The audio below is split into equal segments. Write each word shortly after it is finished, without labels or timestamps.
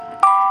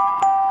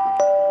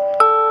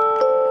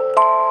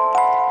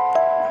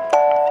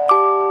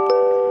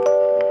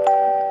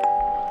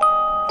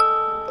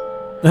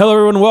Hello,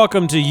 everyone.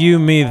 Welcome to You,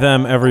 Me,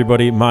 Them,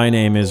 Everybody. My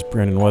name is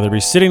Brandon Weatherby.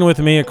 Sitting with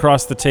me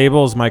across the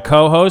table is my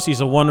co-host.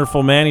 He's a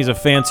wonderful man. He's a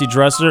fancy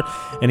dresser,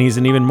 and he's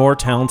an even more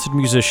talented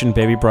musician,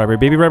 Baby Brybery.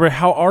 Baby Brybery,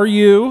 how are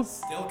you?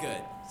 Still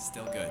good.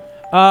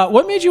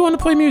 What made you want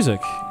to play music?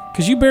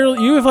 Because you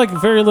have like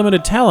very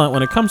limited talent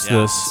when it comes to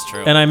this. That's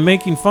true. And I'm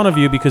making fun of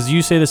you because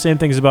you say the same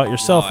things about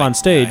yourself on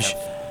stage. I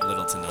have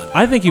little to none.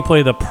 I think you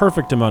play the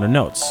perfect amount of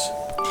notes.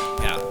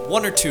 Yeah,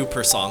 one or two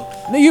per song.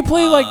 No, you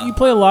play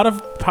a lot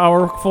of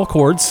powerful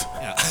chords.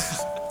 Yeah,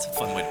 it's a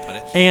fun way to put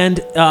it. And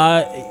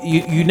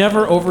you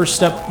never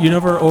overstep. You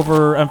never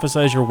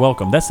overemphasize your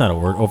welcome. That's not a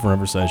word.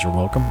 Overemphasize your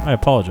welcome. I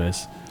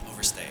apologize.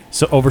 Overstay.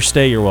 So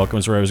overstay your welcome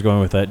is where I was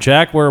going with that.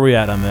 Jack, where are we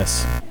at on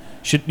this?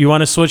 Should you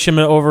want to switch him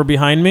over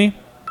behind me?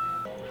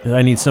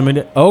 I need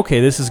somebody to.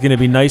 Okay, this is going to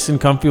be nice and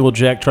comfy while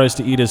Jack tries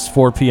to eat his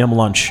 4 p.m.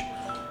 lunch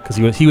because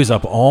he was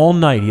up all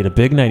night. He had a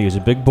big night. He was a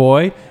big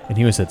boy, and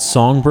he was at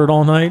Songbird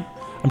all night.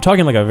 I'm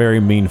talking like a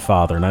very mean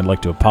father, and I'd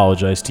like to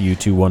apologize to you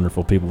two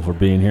wonderful people for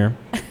being here.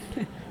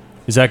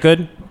 Is that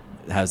good?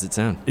 How's it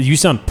sound? You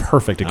sound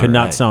perfect. It could All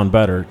not right. sound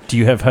better. Do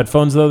you have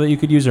headphones, though, that you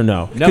could use or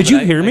no? No, Could but you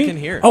I- hear I me? can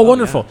hear. Oh, Oh,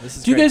 wonderful. yeah, this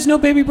is Do you great. guys know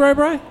Baby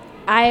Bry?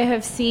 I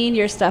have seen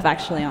your stuff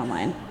actually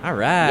online. All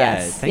right.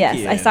 Yes, Thank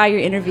you. I saw your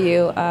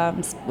interview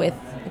with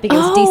I think it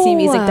was DC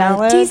Music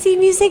Download. DC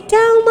Music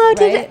Download.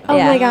 Right? Oh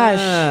Yeah. my gosh.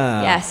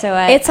 Yeah, so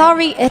It's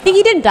already. I think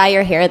you didn't dye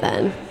your hair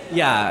then.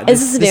 Yeah.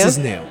 Is this new? is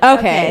new.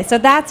 okay. So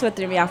that's what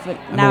threw me off. But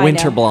I'm now a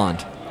winter I know.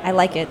 blonde. I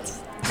like it.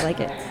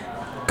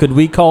 Could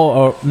we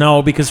call...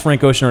 no, because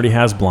Frank Ocean already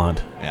has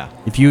blonde. Yeah.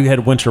 If you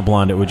had winter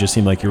blonde, it would just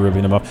seem like you're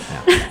ripping him up.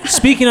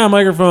 Speaking on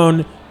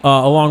microphone,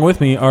 along with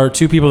me are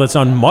two people that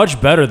sound much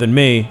better than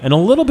me and a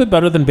little bit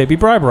better than Baby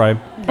Bry.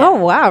 Oh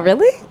wow,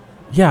 really?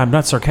 Yeah, I'm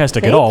not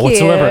sarcastic at Thank all you.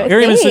 whatsoever.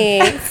 Arian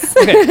Thanks.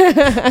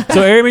 okay.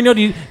 So,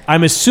 Arian,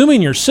 I'm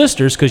assuming you're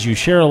sisters because you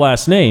share a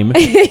last name.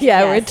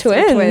 Yeah, we're Yes,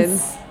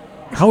 twins.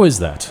 How is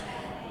that?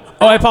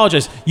 Oh, I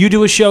apologize. You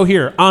do a show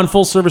here on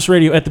Full Service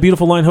Radio at the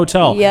Beautiful Line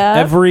Hotel. Yeah.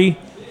 Every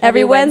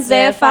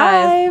Wednesday at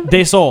 5.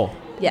 Day Soul.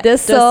 Yeah, The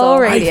Soul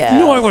Radio. I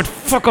knew I would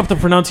fuck up the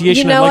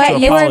pronunciation. You know I'd like what?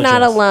 to You are apologize.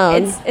 not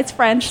alone. It's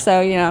French, so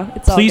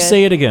it's all Please good.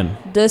 say it again.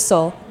 De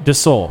Soul. De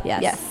Soul.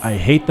 Yes. I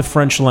hate the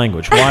French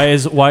language.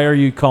 Why are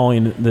you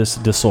calling this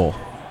De Soul?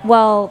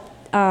 Well,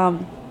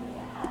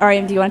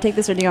 Ariam, do you want to take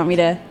this or do you want me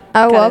to? Oh,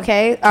 kind of-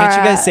 okay. Can't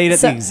you guys say it at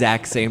so- the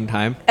exact same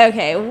time?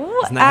 Okay.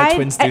 Isn't that how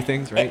twins do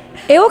things, right?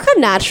 It will come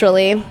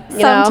naturally. You know?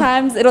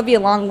 Sometimes it'll be a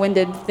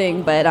long-winded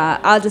thing, but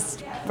I'll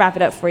just wrap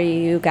it up for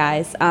you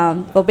guys.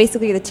 Well,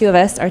 basically, the two of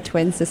us are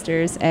twin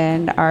sisters,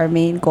 and our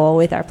main goal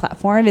with our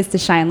platform is to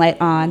shine light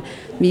on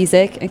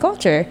music and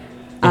culture.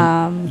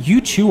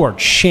 You two are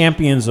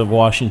champions of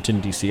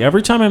Washington, D.C.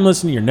 Every time I'm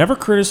listening, you're never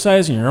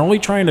criticizing. You're only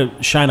trying to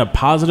shine a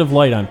positive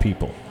light on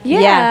people.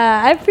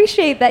 Yeah, I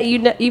appreciate that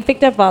you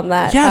picked up on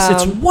that. Yes,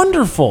 it's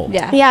wonderful.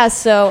 Yeah. Yeah,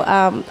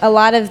 so a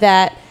lot of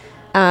that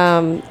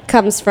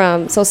comes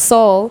from, so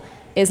Soul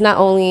is not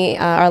only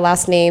our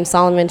last name,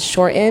 Solomon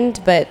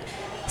shortened, but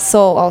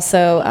Soul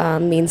also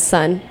means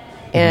sun.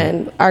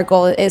 And our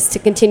goal is to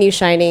continue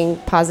shining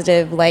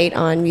positive light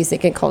on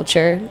music and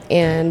culture.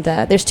 And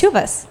there's two of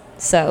us.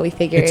 So we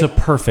figured. It's a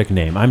perfect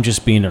name. I'm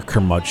just being a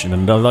curmudgeon,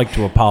 and I'd like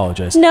to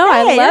apologize. No,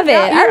 I Hey, love it. you're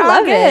I all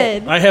love good.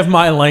 it. I have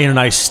my lane, and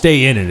I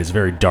stay in it. It's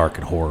very dark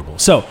and horrible.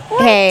 So,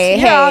 Hey,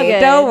 You're all hey, good.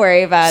 don't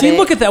worry about see, it.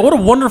 look at that. What a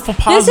wonderful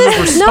positive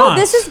response. No,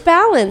 this is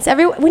balance.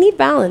 We need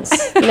balance.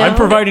 You know? I'm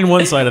providing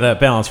one side of that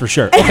balance for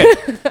sure. Okay.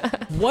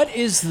 What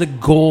is the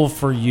goal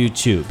for you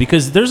two?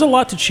 Because there's a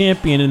lot to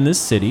champion in this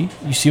city.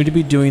 You seem to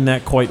be doing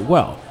that quite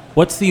well.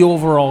 What's the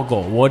overall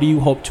goal? What do you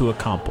hope to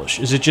accomplish?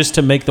 Is it just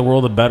to make the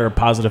world a better,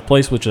 positive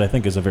place, which I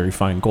think is a very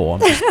fine goal? I'm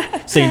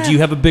just saying, do you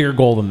have a bigger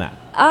goal than that?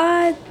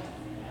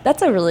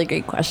 That's a really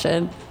great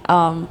question.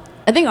 I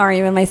think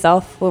Ariam and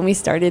myself, when we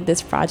started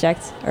this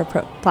project or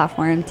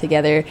platform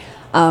together,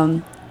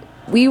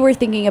 we were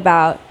thinking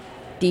about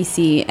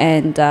DC,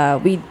 and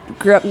we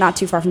grew up not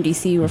too far from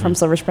DC. We're from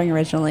Silver Spring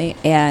originally,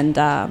 and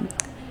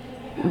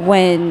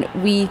when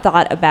we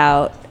thought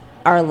about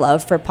our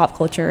love for pop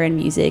culture and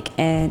music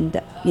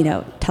and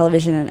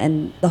television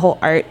and the whole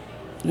art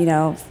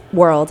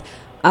world,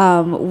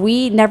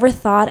 we never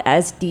thought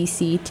as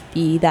DC to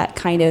be that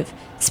kind of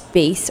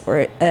space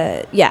or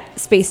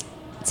space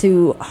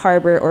to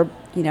harbor or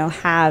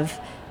have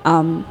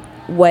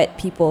what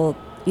people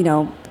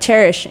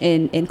cherish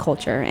in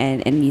culture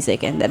and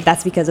music, and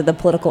that's because of the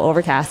political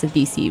overcast of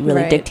DC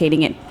really Right.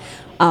 dictating it.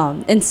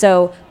 And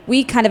so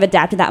we kind of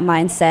adapted that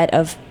mindset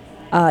of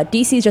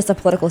DC is just a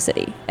political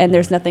city, and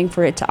there's nothing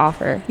for it to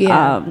offer.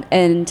 Yeah.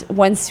 And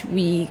once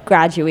we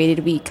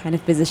graduated, we kind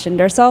of positioned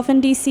ourselves in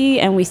DC,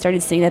 and we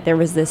started seeing that there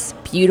was this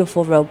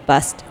beautiful,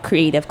 robust,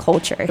 creative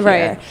culture here.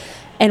 Right.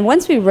 And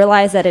once we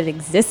realized that it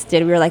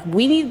existed, we were like,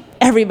 we need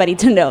everybody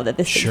to know that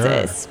this Sure.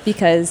 exists,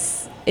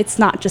 because it's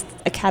not just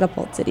a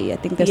catapult city. I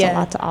think there's a Yeah.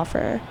 lot to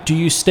offer. Do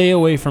you stay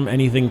away from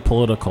anything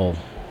political,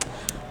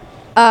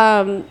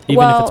 even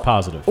if it's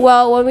positive?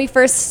 Well, when we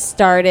first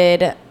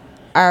started,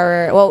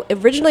 well,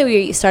 originally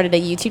we started a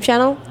YouTube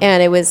channel,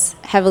 and it was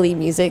heavily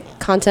music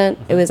content.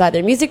 It was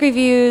either music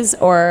reviews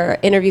or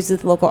interviews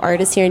with local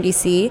artists here in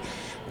DC.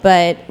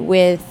 But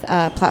with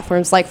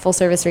platforms like Full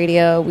Service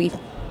Radio, we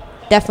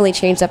definitely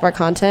changed up our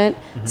content.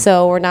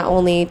 So we're not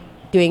only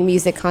doing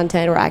music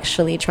content, we're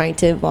actually trying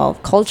to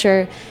involve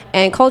culture.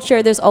 And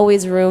culture, there's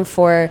always room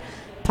for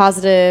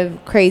positive,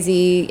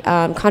 crazy,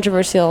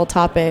 controversial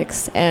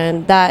topics,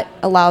 and that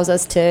allows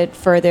us to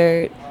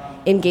further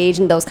engage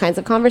in those kinds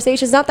of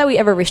conversations. Not that we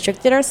ever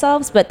restricted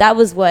ourselves, but that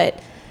was what,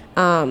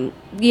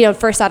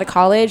 first out of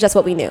college, that's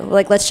what we knew.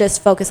 Like, let's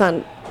just focus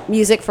on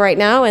music for right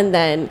now, and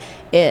then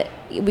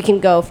we can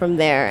go from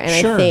there. And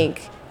Sure. I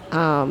think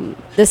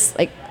this,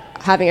 like,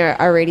 having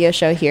our radio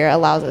show here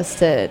allows us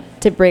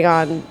to bring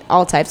on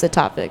all types of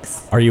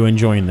topics. Are you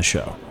enjoying the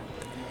show?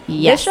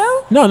 Yes. This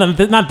show? No,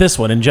 not this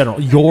one. In general,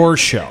 your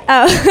show.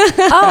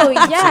 Oh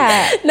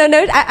yeah. No,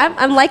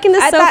 I'm liking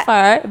this I so thought-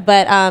 far,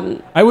 but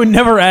I would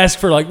never ask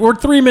for like, we're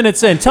 3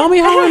 minutes in. Tell me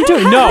how I'm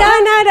doing. No.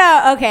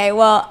 no. Okay,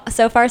 well,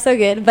 so far so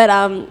good. But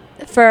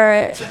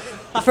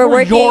for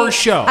working your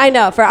show. I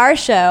know, for our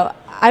show,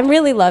 I'm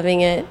really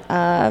loving it.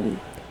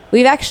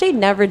 We've actually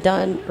never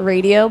done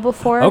radio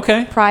before.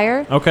 Okay.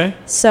 Prior. Okay.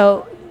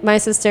 So my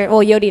sister,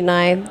 Yodi and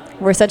I,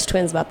 we're such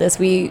twins about this.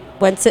 We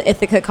went to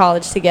Ithaca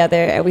College together,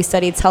 and we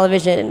studied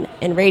television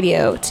and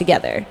radio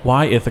together.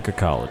 Why Ithaca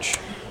College?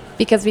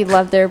 Because we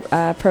love their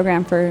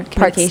program for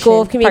Park communication.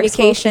 School of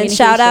Communication.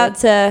 Shout out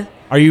to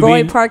Are you Roy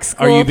being, Park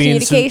School are you of being,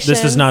 Communication.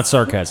 This is not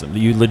sarcasm.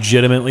 You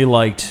legitimately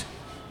liked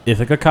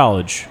Ithaca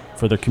College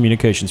for their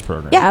communications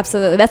program. Yeah,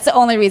 absolutely. That's the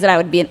only reason I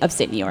would be in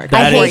upstate New York.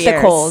 That I is- hate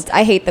the cold.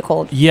 I hate the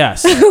cold.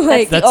 Yes.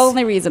 That's the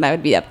only reason I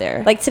would be up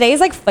there. Like today's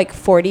like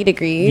 40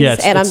 degrees, Yeah,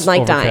 it's- and I'm it's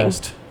like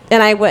overcast. dying.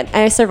 And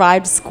I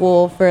survived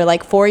school for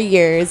like 4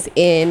 years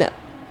in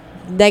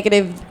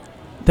negative.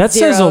 That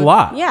says a Zero.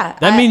 lot. Yeah,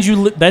 That means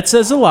that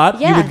says a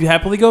lot. You Yeah. would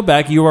happily go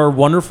back. You are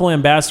wonderful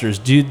ambassadors.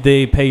 Do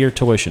they pay your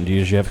tuition? Do you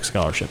usually have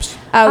scholarships?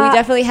 We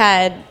definitely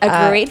had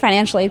a great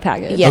financial aid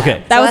package. Yeah,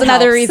 Okay. That so was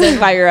another helps. reason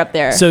why you're up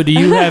there. So do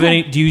you have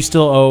any? Do you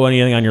still owe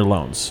anything on your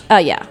loans?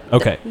 Yeah.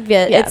 Okay.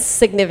 Yeah, Yeah. it's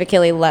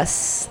significantly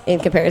less in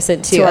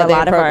comparison to To a other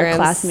lot of programs.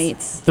 our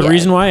classmates. The Yeah.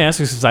 reason why I ask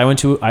is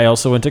because I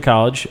also went to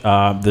college.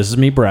 This is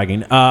me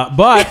bragging.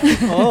 But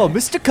Oh,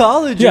 Mr.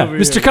 College. yeah, over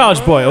Mr. here.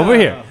 College Boy over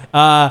here.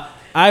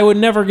 I would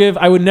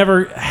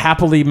never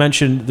happily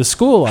mention the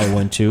school I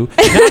went to.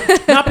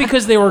 Not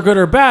because they were good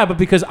or bad, but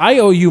because I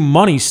owe you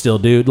money still,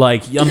 dude.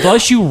 Like,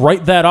 unless you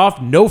write that off,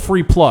 no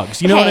free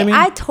plugs. You know what I mean?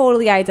 I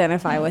totally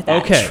identify with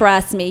that. Okay.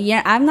 Trust me.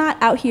 Yeah, I'm not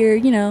out here,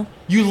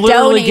 You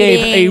literally gave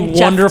a donating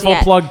just wonderful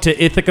yet. plug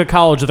to Ithaca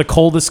College, the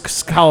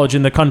coldest college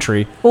in the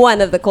country.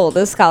 One of the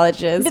coldest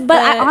colleges.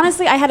 But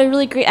honestly, I had a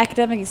really great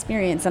academic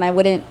experience, and I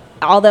wouldn't,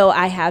 although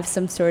I have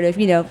some sort of,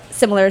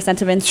 similar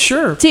sentiments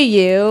Sure. to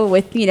you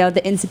with,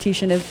 the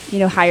institution of,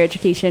 higher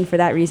education for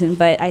that reason,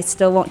 but I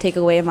still won't take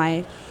away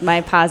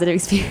my positive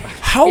experience.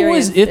 How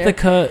was there.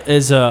 Ithaca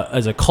as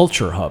a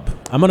culture hub?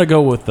 I'm gonna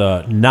go with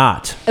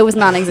not. It was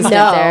non-existent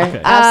No, there.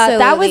 Okay.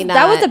 absolutely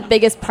that was not. the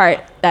biggest part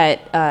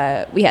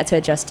that we had to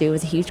adjust to. It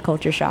was a huge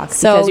culture shock.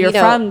 So because you're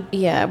from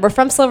we're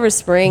from Silver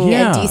Spring,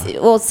 Yeah. DC.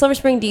 Well, Silver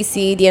Spring,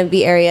 DC,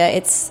 DMV area.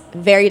 It's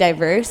very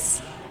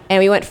diverse, and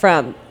we went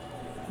from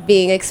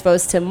being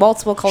exposed to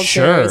multiple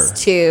cultures Sure.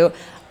 to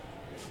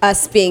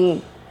us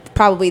being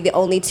probably the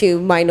only two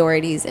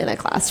minorities in a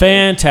classroom.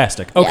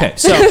 Fantastic. Okay,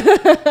 so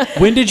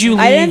when did you leave?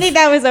 I didn't think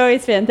that was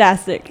always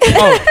fantastic.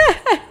 Oh,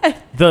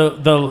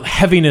 the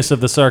heaviness of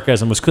the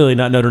sarcasm was clearly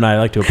not noted, and I'd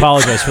like to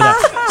apologize for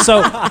that.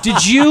 So,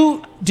 did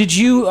you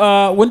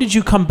when did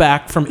you come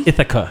back from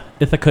Ithaca,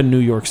 New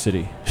York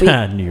City?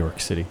 New York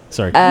City.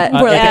 Sorry. More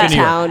like Ithaca, a New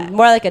York. town.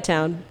 More like a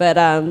town, but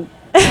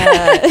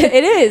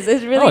it is.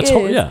 It really Oh, it's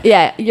is. yeah.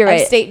 Yeah, you're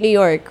right. Upstate New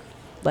York,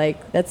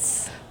 like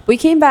that's We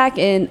came back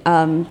in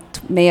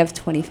May of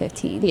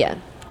 2015. yeah.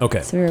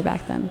 Okay. So we were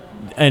back then.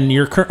 And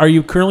are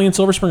you currently in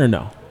Silver Spring or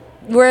no?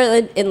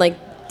 We're in like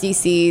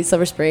DC,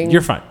 Silver Spring.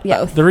 You're fine.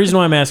 Yeah. The reason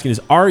why I'm asking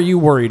is, are you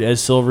worried as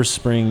Silver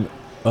Spring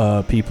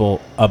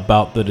people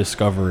about the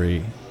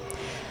Discovery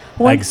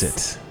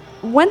exit?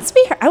 Once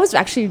we heard, I was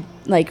actually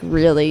like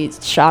really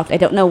shocked. I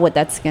don't know what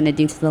that's going to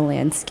do to the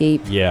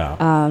landscape.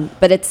 Yeah.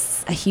 But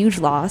it's a huge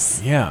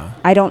loss. Yeah.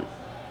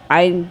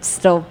 I'm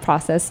still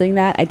processing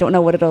that. I don't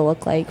know what it'll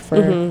look like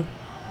for.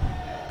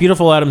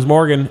 Beautiful Adams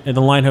Morgan and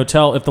the Line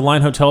Hotel. If the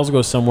Line Hotels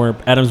go somewhere,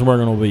 Adams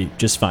Morgan will be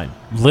just fine.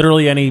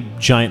 Literally any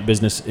giant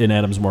business in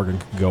Adams Morgan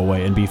can go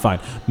away and be fine.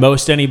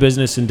 Most any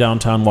business in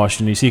downtown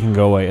Washington, D.C. can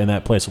go away and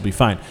that place will be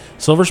fine.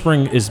 Silver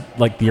Spring is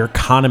like the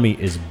economy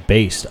is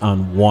based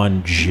on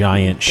one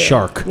giant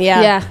shark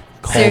Yeah.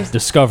 called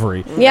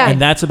Discovery. Yeah.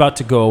 And that's about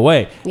to go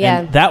away. Yeah.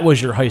 And that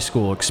was your high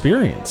school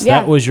experience.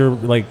 Yeah. That was your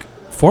like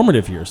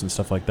formative years and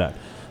stuff like that.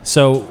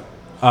 So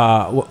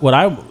what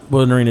I'm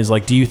wondering is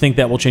like, do you think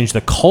that will change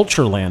the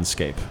culture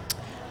landscape?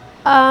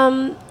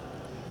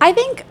 I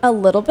think a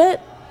little bit.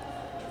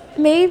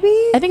 Maybe.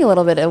 I think a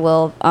little bit it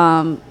will.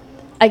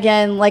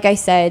 Again, like I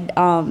said,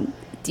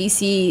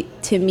 DC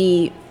to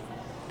me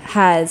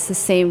has the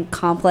same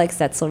complex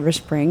that Silver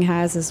Spring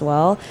has as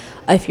well.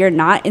 If you're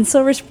not in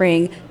Silver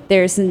Spring,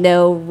 there's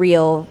no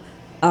real,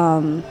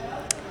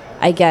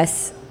 I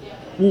guess,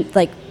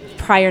 like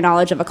prior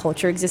knowledge of a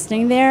culture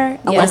existing there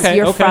unless Okay,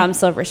 you're okay. from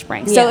Silver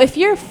Spring. So Yeah. if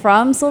you're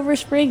from Silver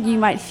Spring, you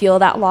might feel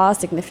that loss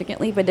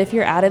significantly, but if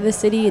you're out of the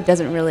city, it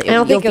doesn't really, I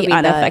don't think you'll it'll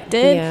be be that.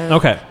 unaffected Yeah.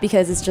 Okay.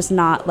 because it's just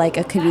not like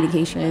a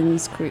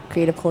communications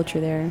creative culture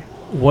there.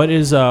 What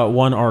is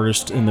one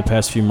artist in the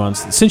past few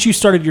months, since you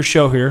started your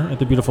show here at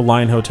the beautiful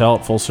Lion Hotel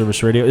at Full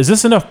Service Radio, is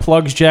this enough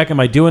plugs, Jack? Am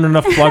I doing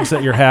enough plugs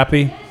that you're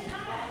happy?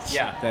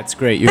 Yeah, that's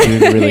great. You're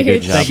doing a really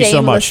good job. Thank you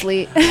so much.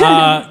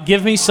 Shamelessly.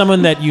 Give me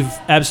someone that you've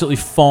absolutely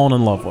fallen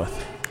in love with.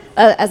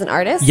 As an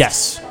artist?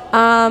 Yes.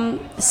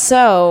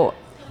 So,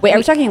 Wait, are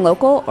we talking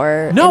local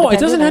or No, it independent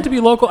doesn't or- have to be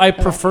local. I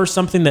prefer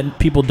something that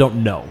people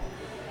don't know.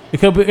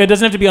 It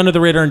doesn't have to be under the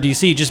radar in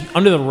DC, just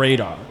under the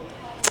radar.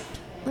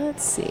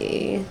 let's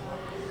see.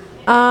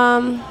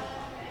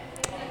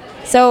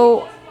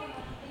 So,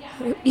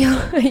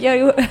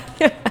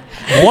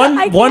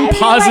 One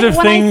positive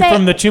when I thing say-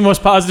 from the two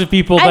most positive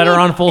people that are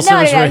on Full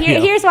Service Radio.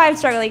 Here's why I'm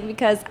struggling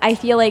because I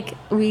feel like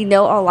we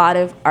know a lot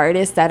of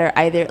artists that are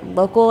either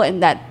local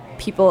and that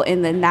people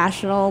in the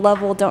national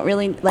level don't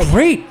really like.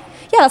 Great.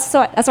 Yeah, that's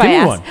why Give I me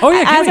asked. one. Oh, yeah,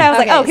 give That's me why I was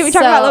one. like, oh, can we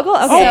talk Okay, about so-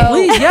 local? Okay. Oh,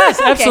 please,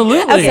 yes,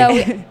 absolutely.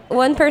 So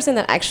one person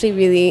that actually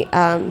really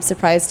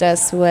surprised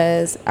us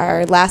was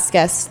our last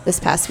guest this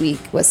past week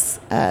was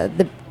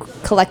the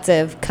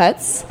collective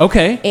Cuts.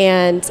 Okay.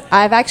 And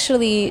I've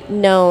actually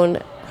known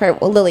her.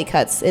 Well, Lily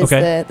Cuts is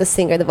Okay. the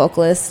singer, the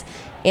vocalist,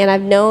 and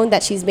I've known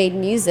that she's made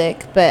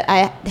music, but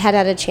I had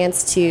a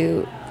chance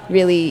to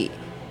really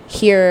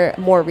hear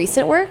more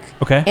recent work.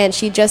 Okay. And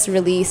she just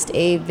released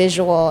a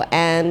visual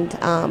and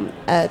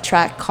a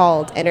track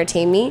called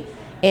 "Entertain Me,"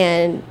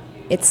 and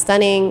it's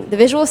stunning. The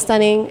visual is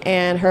stunning,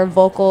 and her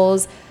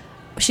vocals.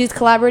 She's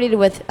collaborated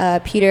with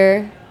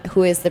Peter,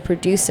 who is the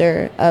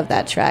producer of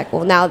that track.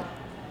 Well, now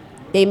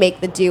they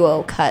make the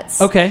duo Cuts.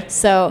 Okay.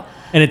 So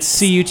And it's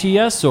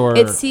CUTS or?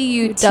 it's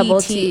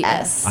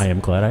CUTTS. I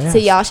am glad I asked. So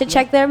y'all should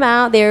check them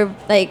out. They're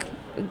like,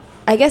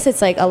 I guess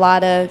it's like a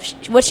lot of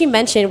what she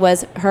mentioned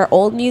was her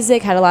old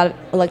music had a lot of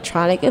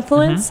electronic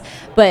influence,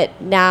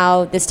 but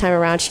now this time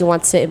around she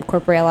wants to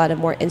incorporate a lot of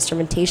more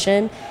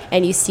instrumentation,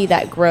 and you see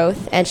that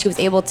growth. And she was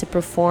able to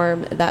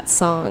perform that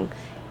song,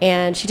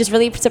 and she just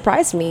really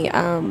surprised me.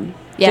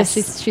 Yeah,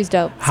 Just- she's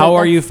dope. How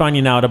are that's- you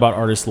finding out about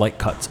artists like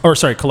Cuts? Or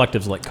sorry,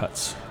 collectives like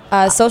Cuts.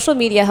 Social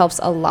media helps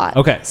a lot.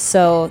 Okay.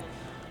 So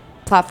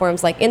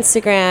platforms like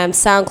Instagram,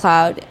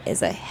 SoundCloud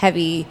is a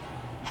heavy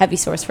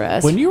source for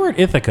us. When you were at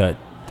Ithaca,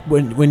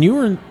 when you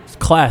were in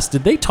class,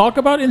 did they talk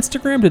about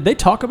Instagram? Did they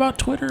talk about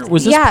Twitter?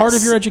 Was this Yes. part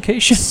of your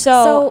education?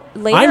 so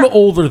later, I'm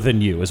older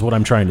than you, is what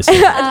I'm trying to say.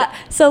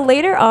 So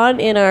later on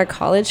in our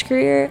college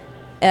career,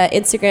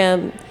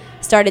 Instagram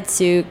started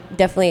to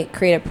definitely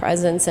create a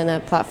presence and a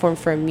platform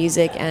for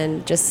music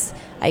and just,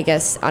 I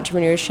guess,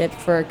 entrepreneurship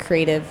for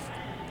creative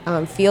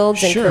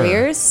fields and Sure.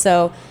 careers.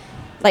 So,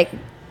 like,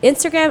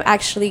 Instagram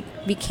actually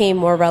became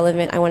more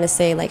relevant, I want to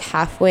say, like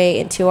halfway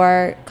into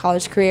our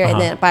college career. Uh-huh.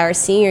 And then by our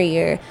senior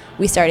year,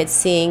 we started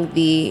seeing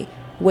the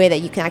way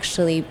that you can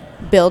actually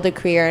build a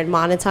career and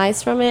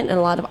monetize from it. And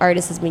a lot of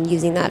artists has been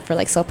using that for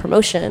like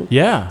self-promotion.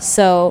 Yeah.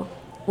 So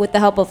with the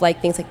help of like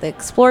things like the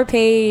Explore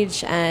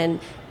page and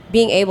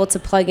being able to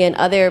plug in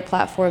other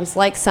platforms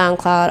like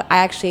SoundCloud, I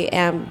actually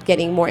am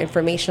getting more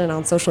information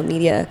on social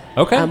media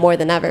Okay. more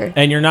than ever.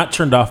 And you're not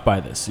turned off by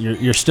this.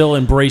 You're still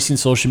embracing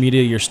social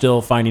media. You're still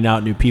finding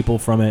out new people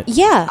from it.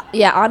 Yeah.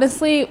 Yeah,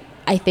 honestly,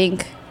 I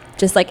think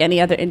just like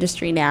any other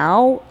industry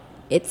now,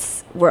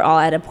 we're all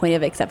at a point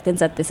of acceptance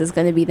that this is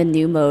going to be the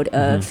new mode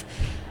of,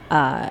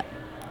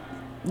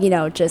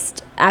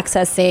 just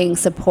accessing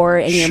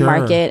support in your Sure.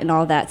 market and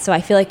all that. So I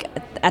feel like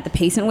at the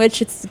pace in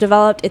which it's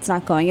developed, it's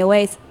not going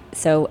away.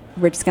 So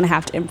we're just going to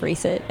have to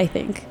embrace it, I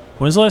think.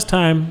 When's the last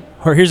time,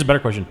 or here's a better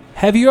question.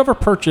 Have you ever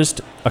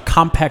purchased a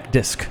compact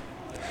disc?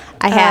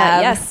 I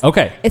have. Yes.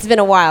 Okay. It's been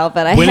a while,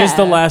 but I When have. is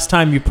the last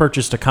time you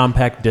purchased a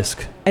compact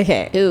disc?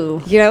 Okay.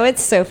 Ooh. You know,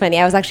 it's so funny.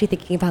 I was actually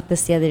thinking about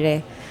this the other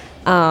day.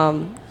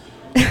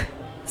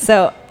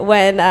 So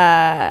when,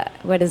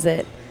 what is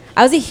it?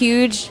 I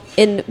was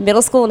in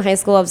middle school and high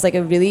school, I was like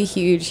a really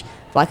huge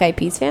Black Eyed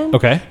Peas fan.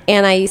 Okay.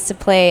 And I used to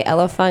play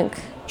Ella Funk,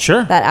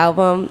 Sure. that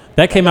album.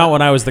 That came out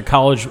when I was the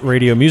college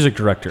radio music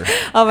director.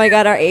 Oh my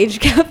God, our age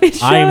gap is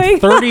showing. I am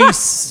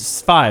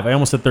 35. I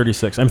almost said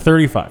 36. I'm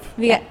 35.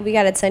 We got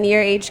a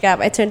 10-year age gap.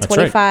 I turned That's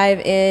right. 25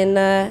 in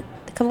a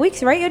couple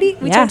weeks, right, Yodi?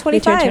 We Yeah, turned we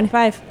 25. turned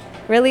 25.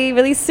 Really,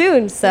 really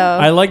soon. So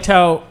I liked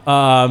how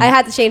I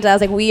had to change that. I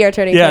was like, we are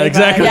turning Yeah, 25.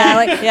 exactly. Yeah,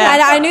 like, Yeah.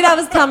 I knew that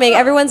was coming.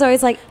 Everyone's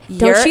always like,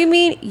 don't You're- you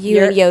mean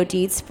you and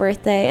Yodit's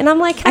birthday? And I'm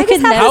like, I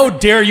could never- how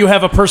dare you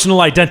have a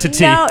personal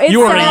identity? No, it's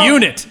you are so- a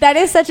unit. That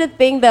is such a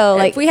thing, though. Like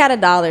Like, if we had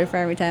 $1 for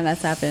every time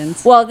that's happened.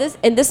 well,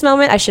 in this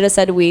moment, I should have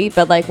said we,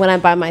 but like when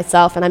I'm by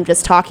myself and I'm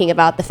just talking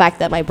about the fact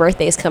that my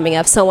birthday is coming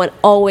up, someone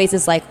always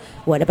is like,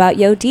 what about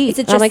Yo D? Is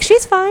it And I'm just- like,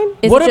 she's fine.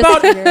 Is What it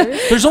just about?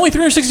 yours? There's only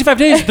 365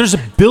 days. There's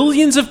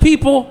billions of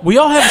people. We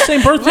all have the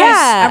same birthday.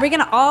 Yeah. Are we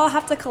gonna all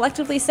have to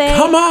collectively say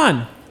Come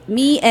on.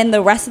 me and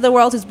the rest of the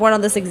world who's born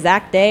on this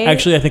exact day?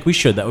 Actually, I think we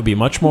should. That would be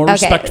much more Okay.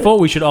 respectful.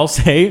 We should all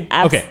say.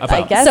 Abs- Okay. I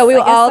about. guess. So we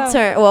will I guess all so.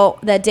 turn. Well,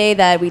 the day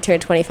that we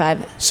turned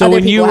 25. So other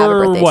when you people have a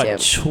were birthday what,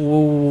 too.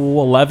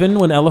 11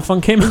 when Ella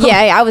Funk came out?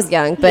 Yeah, I was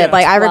young, but Yeah.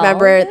 like I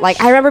remember,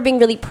 12-ish? I remember being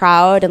really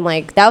proud, and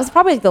like that was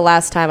probably the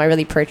last time I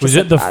really purchased. Was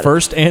it the product.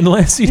 first and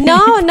last CD? No,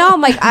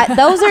 I'm like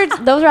those are.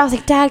 I was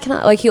like, Dad, can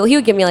I? Like he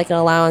would give me like an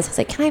allowance. I was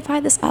like, can I buy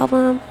this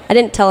album? I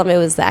didn't tell him it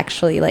was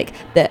actually like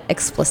the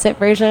explicit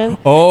version.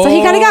 Oh. So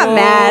he kind of got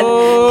mad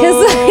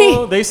because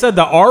like. They said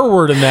the R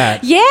word in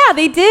that. Yeah,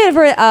 they did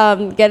for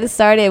Get It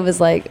Started. It was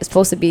like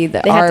supposed to be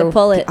the They R, had to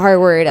pull it the R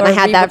word, and or I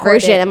had that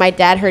re-record version, it. and my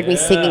dad heard me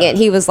singing it, and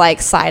he was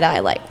like side eye,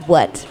 like,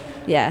 "What,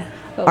 Yeah.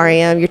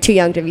 REM? You're too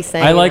young to be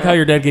saying." I like how that."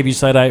 your dad gave you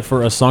side eye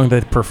for a song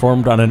that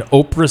performed on an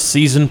Oprah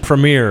season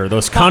premiere.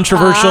 Those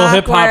controversial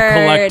hip hop Awkward.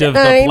 collective, the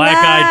I Black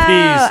Eyed know,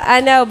 Peas.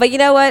 I know, but you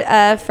know what?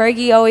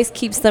 Fergie always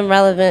keeps them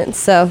relevant.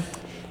 So,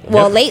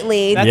 well, Yep.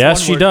 lately, That's Yes,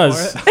 one she word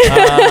does.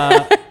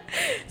 for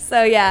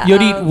so yeah.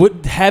 Yodi,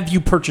 what have you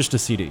purchased a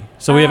CD?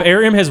 So we have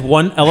Ariam has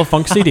one Ella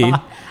Funk CD.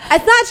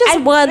 It's not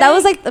just one. That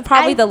was like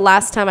probably I- the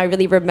last time I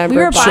really remember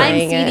We were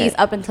buying buying CDs it.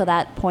 up until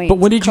that point. But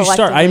when did you start?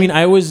 I collectively.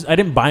 mean, I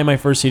didn't buy my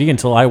first CD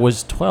until I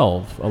was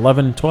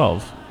 11,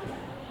 12.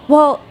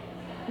 Well,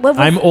 what was,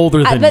 I'm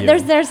older than but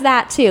you. there's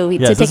that too to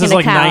Yes, take this is into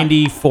like account.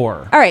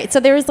 94. All right, so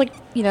there was like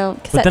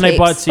cassette then I tapes.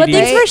 bought But CDs.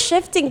 things were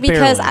shifting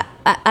because Barely.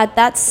 at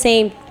that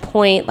same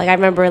point, like I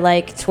remember,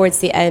 like towards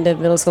the end of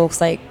middle school, 'cause,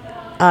 like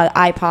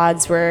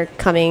iPods were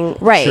coming.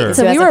 Right, Sure.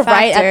 so as we a were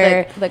right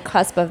factor. at the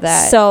cusp of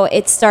that. So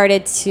it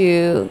started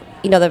to,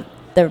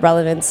 the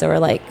relevance or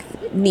like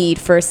need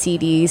for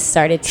CDs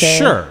started to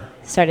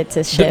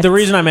shift. The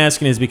reason I'm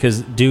asking is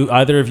because do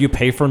either of you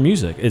pay for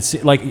music?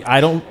 It's like I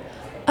don't.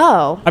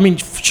 Oh, I mean,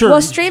 sure.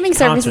 well, streaming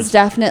services concerts.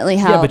 definitely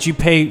help. Yeah, but you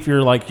pay for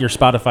your your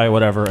Spotify, or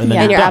whatever, and then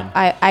Yeah. and you're your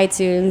done.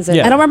 iTunes. And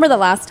Yeah. I don't remember the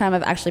last time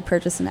I've actually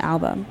purchased an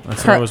album.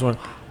 That's what I was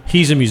wondering.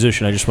 He's a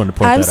musician. I just wanted to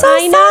point I'm that so out.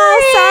 I know,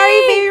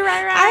 sorry, baby,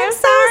 right. I'm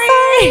so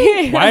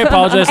sorry. Why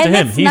apologize to And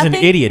him? it's He's an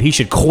nothing- idiot. He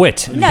should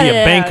quit and No, be no, a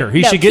no, banker.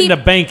 He no, should get keep-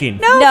 into banking.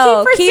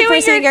 No, keep pursuing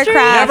pursuing your your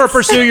craft. Never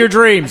pursue your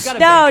dreams. Got a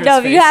No, banker's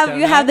no, face you have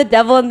down the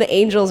devil and the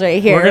angels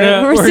right here. We're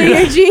gonna- Pursue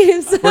your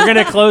dreams. We're going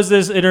to close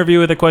this interview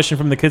with a question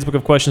from the Kids Book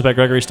of Questions by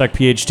Gregory Stock,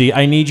 PhD.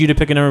 I need you to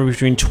pick a number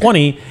between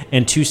 20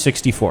 and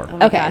 264. Oh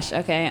my Okay. gosh.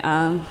 Okay.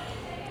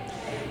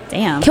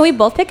 Damn. Can we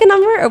both pick a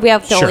number, or we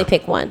have to Sure. only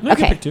pick one? No, you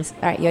can Okay. pick two.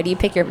 All right, Yodi, you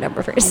pick your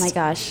number first. Oh my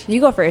gosh.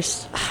 You go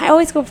first. I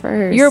always go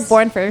first. You were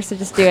born first, so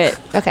just do it.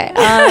 Okay.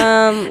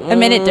 A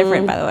minute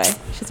different, by the way.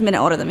 She's a minute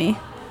older than me.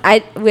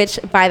 Which,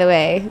 by the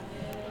way,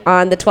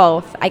 on the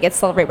 12th, I get to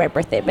celebrate my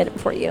birthday a minute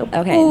before you.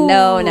 Okay. Ooh,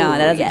 no, that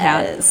doesn't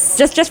yes.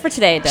 count. Just for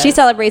today, it does. She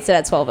celebrates it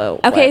at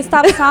 12:01. Okay,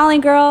 stop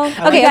calling, girl. I like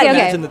Okay, to okay.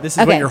 imagine that this is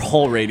Okay. what your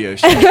whole radio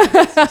show is. Okay,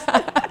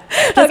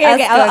 us okay,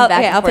 going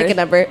back and I'll pick a forth.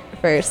 number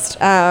first.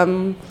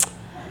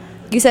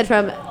 You said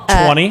from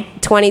 20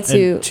 20 and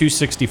to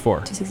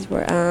 264.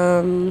 264.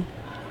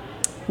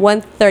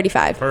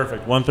 135.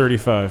 Perfect.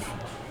 135.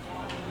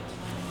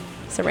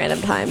 It's a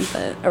random time,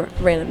 but a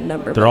random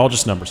number. They're all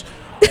just numbers.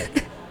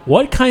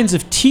 What kinds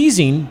of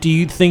teasing do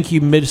you think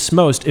you miss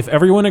most if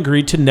everyone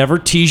agreed to never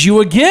tease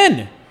you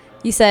again?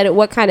 You said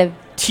what kind of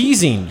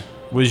Teasing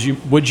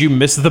would you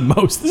miss the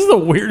most? This is the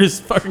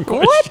weirdest fucking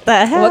question. What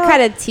the hell? what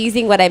kind of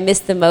teasing would I miss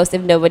the most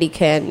if nobody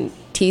can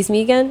tease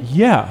me again?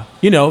 Yeah,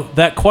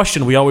 that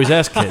question we always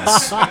ask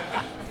kids.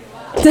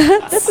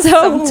 That's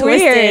so twisted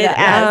weird.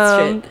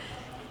 ass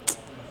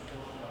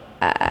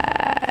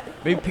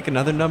Maybe pick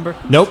another number.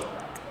 Nope.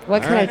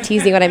 What kind of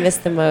teasing would I miss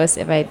the most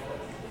if I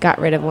got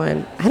rid of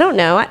one? I don't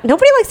know.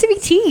 Nobody likes to be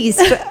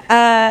teased.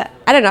 I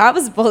don't know. I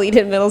was bullied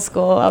in middle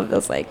school. I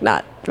was like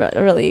not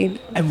really.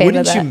 And fan of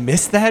wouldn't you that.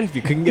 miss that if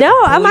you couldn't get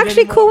No, I'm bullied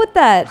actually anymore? cool with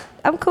that.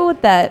 I'm cool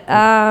with that.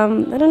 I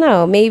don't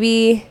know.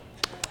 Maybe.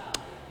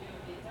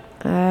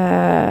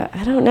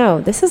 I don't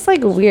know. This is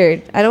like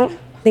weird. I don't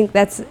think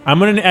that's. I'm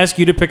going to ask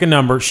you to pick a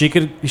number. She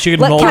could Can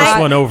mull this I-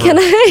 one over. Can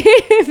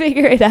I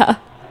figure it out?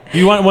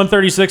 You want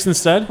 136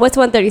 instead? What's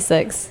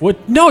 136?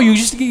 What? No, you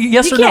just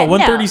yes You or no. can't, no.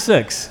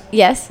 136.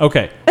 Yes.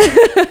 Okay.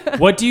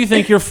 What do you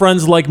think your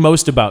friends like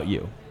most about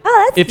you?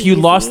 Oh, that's If you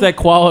easy. lost that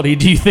quality,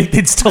 do you think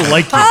they'd still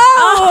like you?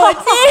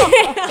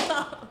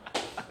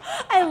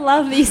 I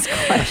love these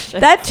questions.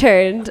 That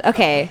turned.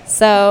 Okay,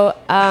 so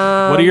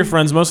What do your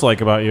friends most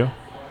like about you?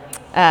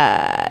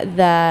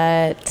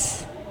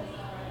 that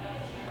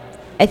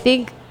I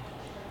think.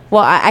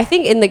 Well, I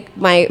think in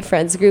my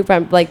friends group,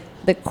 I'm like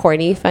the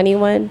corny, funny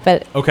one,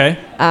 but Okay.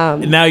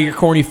 And now your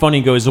corny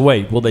funny goes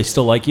away. Will they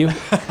still like you?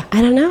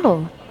 I don't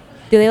know.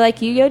 Do they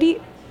like you,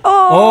 Yodi?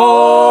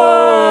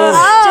 Oh,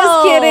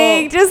 Just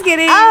kidding. Just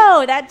kidding.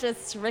 Oh, that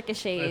just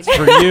ricocheted.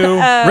 for you.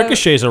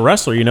 Ricochet's a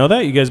wrestler. You know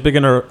that? You guys big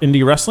into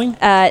indie wrestling?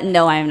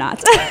 No, I am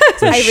not.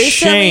 It's a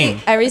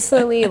shame. I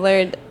recently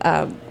learned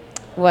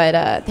what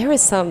there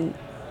was some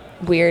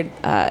weird.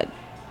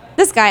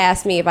 This guy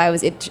asked me if I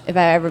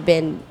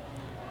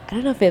I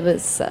don't know if it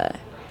was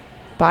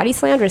body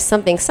slammed or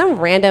something, some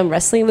random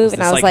wrestling move,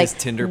 and I was like, his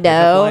Tinder pickup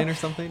no, line or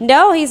something?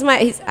 no,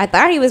 I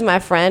thought he was my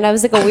friend. I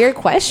was like, a weird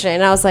question.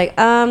 And I was like,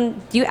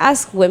 do you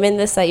ask women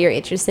this that you're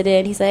interested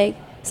in? He's like,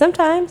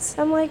 sometimes.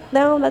 I'm like,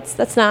 no,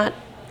 that's not.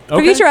 For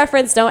Okay. future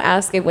reference, don't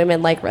ask if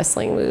women like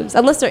wrestling moves.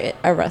 Unless they're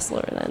a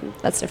wrestler, then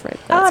that's different.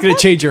 That's It's going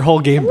to change your whole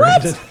game,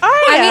 Brandon.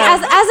 I mean,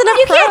 as an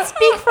You approach. can't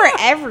speak for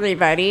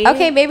everybody.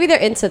 Okay, maybe they're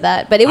into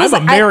that, but it was.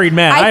 I'm a married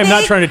man. I am not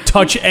think- trying to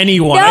touch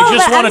anyone. No, I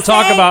just but want to I'm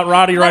talk saying- about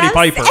Roddy but I'm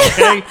Piper,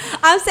 saying- okay?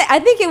 I'm saying I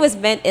think it was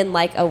meant in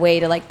like a way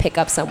to like pick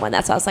up someone.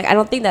 That's why I was like, I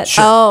don't think that.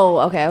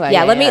 Oh, okay.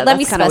 Yeah, let me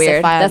that's kinda weird.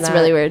 specify on That's that.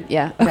 really weird.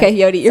 Yeah. Okay,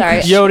 Yodi. You're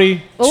Sorry.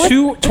 Yodi, what-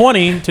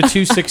 220 to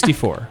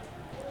 264.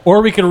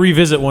 Or we could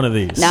revisit one of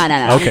these. No.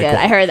 Okay, Good. cool.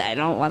 I heard that. I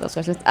don't want those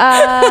questions.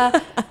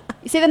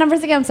 You say the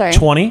numbers again. I'm sorry.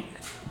 20,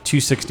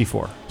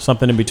 264.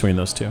 Something in between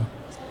those two.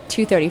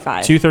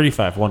 235.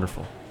 235.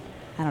 Wonderful.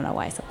 I don't know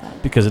why I said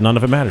that. Because none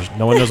of it matters.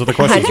 No one knows what the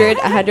question is.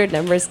 100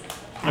 numbers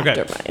Okay.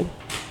 after mine.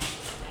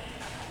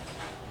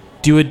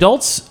 Do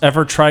adults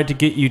ever try to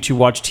get you to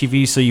watch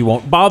TV so you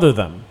won't bother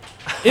them?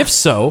 If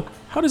so,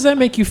 how does that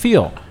make you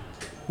feel?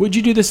 Would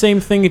you do the same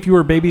thing if you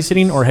were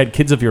babysitting or had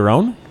kids of your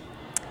own?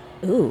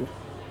 Ooh.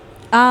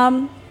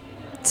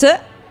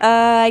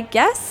 I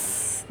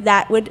guess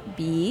that would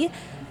be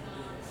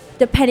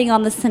depending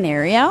on the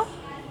scenario.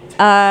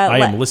 I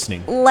am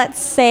listening. Let's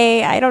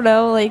say, I don't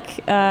know, like,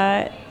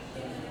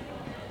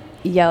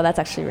 yo, that's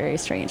actually very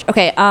strange.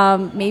 Okay,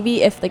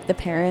 maybe if like the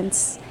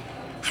parents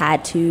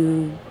had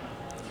to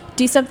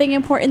do something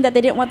important that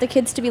they didn't want the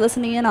kids to be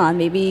listening in on.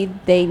 Maybe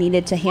they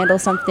needed to handle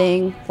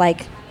something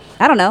like,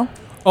 I don't know.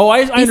 Oh,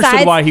 I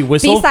understood why he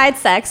whistled. Besides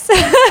sex. I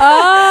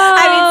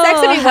mean,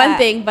 sex would be one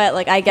thing, but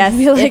like I guess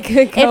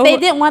if they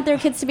didn't want their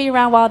kids to be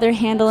around while they're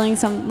handling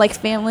some like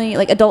family,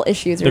 like adult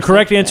issues. Or The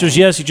correct something. answer is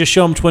yes. You just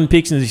show them Twin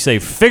Peaks and you say,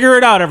 "Figure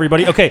it out,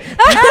 everybody." Okay.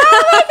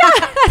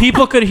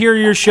 People could hear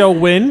your show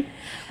when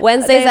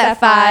Wednesdays at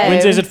 5.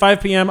 Wednesdays at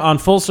 5 p.m. on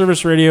Full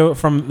Service Radio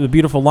from the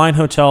beautiful Line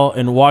Hotel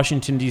in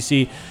Washington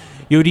D.C.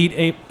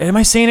 Yodit, am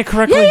I saying it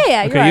correctly?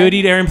 Yeah, Okay,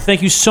 Yodit Aram,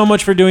 thank you so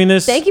much for doing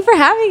this. Thank you for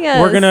having us.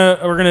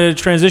 We're gonna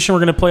transition. We're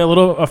gonna play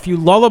a few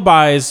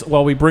lullabies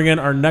while we bring in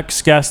our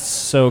next guests.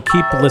 So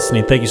keep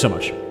listening. Thank you so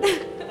much.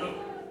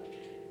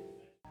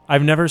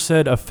 I've never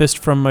said a fist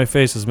from my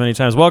face as many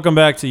times. Welcome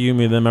back to You,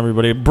 Me, Them,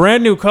 everybody.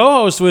 Brand new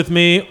co-host with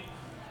me.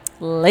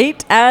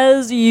 Late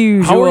as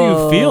usual. How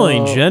are you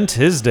feeling, Jen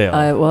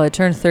Tisdale? Well, I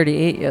turned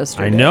 38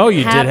 yesterday. I know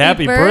you did.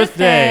 Happy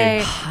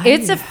birthday.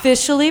 It's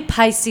officially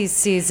Pisces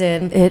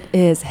season. It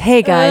is.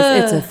 Hey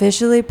guys, it's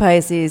officially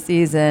Pisces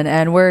season,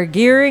 and we're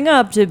gearing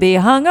up to be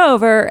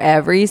hungover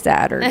every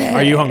Saturday.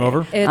 Are you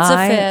hungover? It's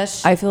a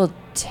fish. I feel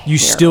terrible. You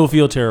still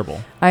feel terrible.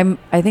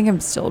 I think I'm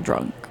still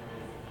drunk.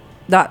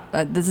 Not.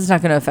 This is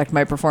not going to affect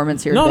my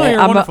performance here No, today. you're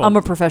I'm wonderful. I'm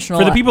a professional.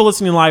 For the people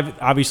listening live,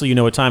 obviously you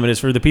know what time it is.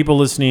 For the people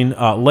listening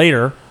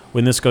later,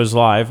 when this goes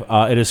live,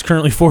 it is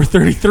currently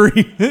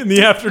 4:33 in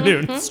the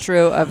afternoon. It's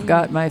true. I've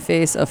got my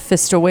face a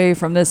fist away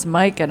from this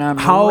mic, and I'm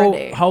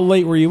ready. How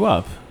late were you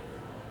up?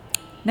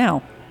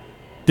 Now.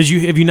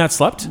 Have you not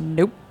slept?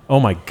 Nope. Oh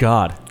my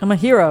God. I'm a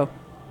hero.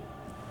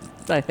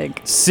 I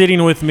think.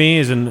 Sitting with me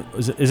is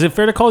it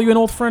fair to call you an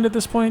old friend at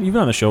this point? You've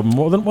been on the show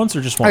more than once or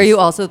just once? Are you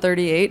also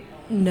 38?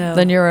 No.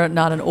 Then you're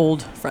not an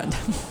old friend.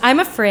 I'm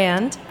a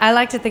friend. I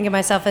like to think of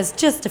myself as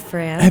just a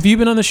friend. Have you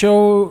been on the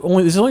show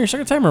is it only your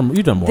second time or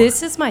you've done more?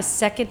 This is my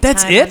second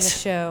That's time it? on the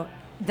show.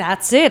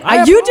 That's it.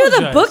 I You do the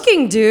apologize.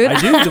 booking, dude. I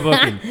do the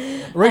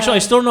booking. Rachel, I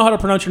still don't know how to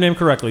pronounce your name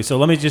correctly, so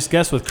let me just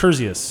guess with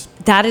Curzius.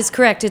 That is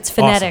correct. It's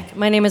phonetic. Awesome.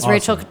 My name is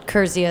Rachel Awesome.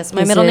 Curzius.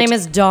 My Is middle it- name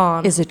is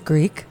Dawn. Is it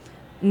Greek?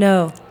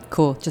 No.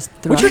 Cool. Just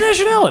throw What's your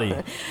nationality?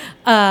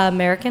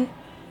 American.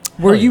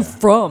 Where are Hell you yeah.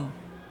 from?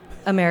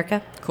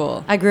 America.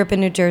 Cool. I grew up in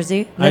New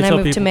Jersey. I Then I tell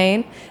moved to people-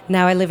 Maine.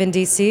 Now I live in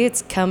D.C.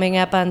 It's coming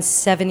up on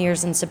 7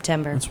 years in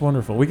September. That's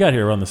wonderful. We got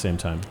here around the same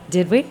time.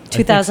 Did we? so.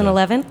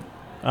 2011?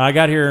 I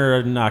got here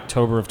in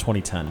October of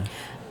 2010.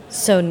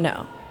 So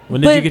no. When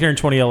did you But- get here in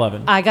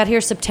 2011? I got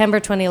here September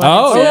 2011.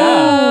 Oh, so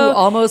yeah. Ooh,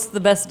 almost the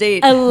best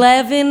date.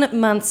 11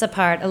 months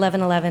apart.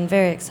 11/11.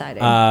 Very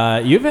exciting.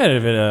 You've had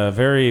a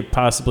very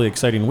possibly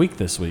exciting week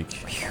this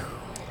week.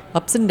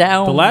 Ups and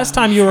downs. The last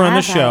time you were on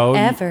the Have I show,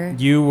 ever?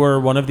 you were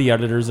one of the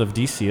editors of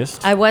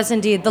DCist. I was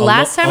indeed. The a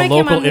last time I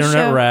came local on the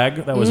internet show.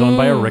 rag that was owned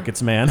by a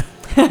Ricketts man.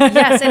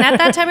 Yes, and at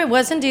that time it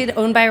was indeed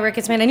owned by a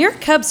Ricketts man. And you're a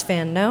Cubs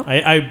fan, no?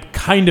 I'm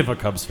kind of a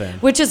Cubs fan.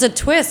 Which is a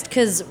twist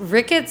because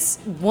Ricketts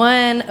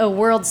won a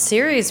World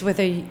Series with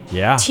a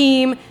Yeah.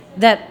 team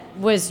that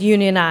was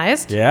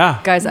unionized. Yeah.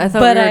 Guys, I thought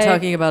But we were I-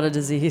 talking about a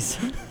disease.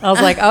 I was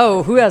like,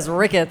 oh, who has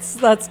rickets?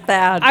 That's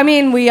bad. I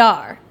mean, we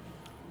are.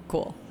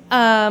 Cool.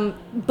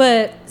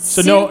 But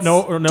So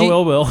no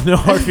ill will, no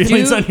hard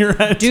feelings on your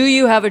end. Do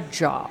you have a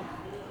job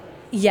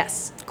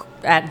Yes.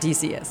 at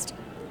DCist?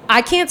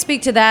 I can't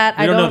speak to that.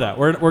 We don't know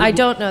that. I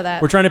don't know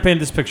that. We're trying to paint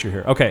this picture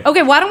here. Okay.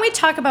 Okay, why don't we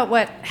talk about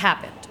what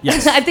happened?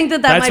 Yes. I think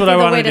that That's might what be I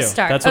the wanna way to do.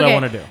 start. That's what I Okay,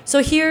 wanna do.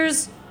 So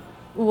here's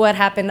what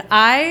happened.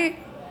 I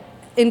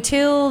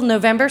until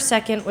November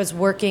 2nd, was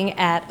working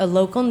at a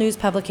local news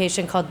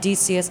publication called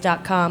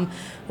DCist.com.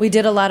 We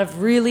did a lot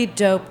of really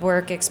dope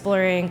work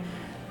exploring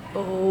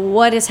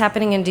what is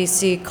happening in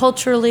DC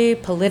culturally,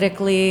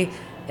 politically,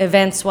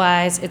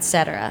 events-wise,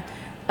 etc.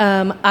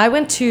 I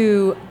went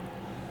to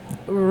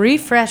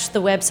refresh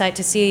the website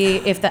to see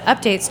if the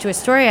updates to a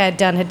story I had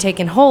done had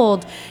taken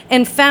hold,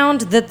 and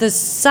found that the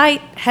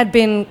site had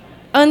been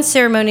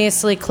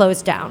unceremoniously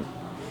closed down.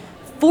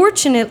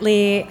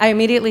 Fortunately, I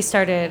immediately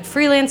started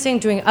freelancing,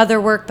 doing other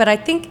work, but I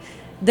think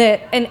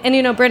that, and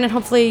you know, Brendan,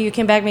 hopefully you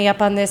can back me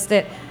up on this,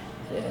 that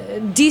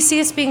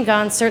DCist being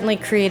gone certainly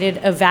created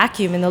a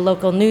vacuum in the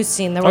local news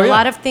scene. There were a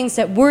lot of things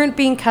that weren't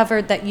being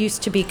covered that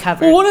used to be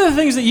covered. Well, one of the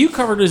things that you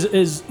covered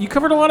is you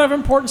covered a lot of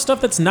important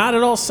stuff that's not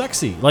at all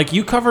sexy. Like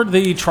you covered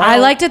the trial. I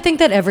like to think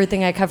that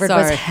everything I covered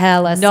was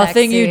hella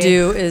Nothing sexy. you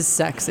do is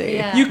sexy.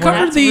 Yeah. You Well,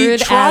 covered that's the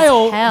rude as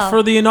trial hell.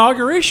 for the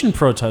inauguration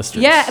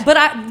protesters. Yeah, but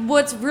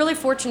what's really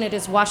fortunate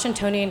is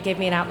Washingtonian gave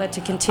me an outlet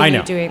to I continue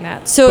know. doing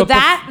that. So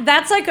But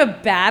that's like a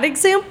bad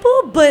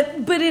example, but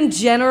in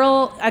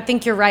general, I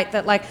think you're right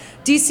that like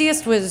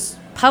DCist was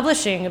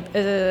publishing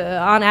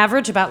on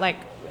average about like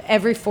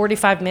every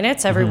 45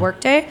 minutes every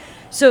workday.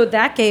 So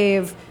that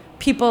gave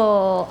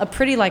people a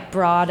pretty like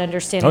broad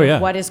understanding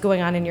of what is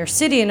going on in your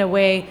city in a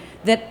way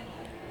that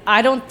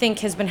I don't think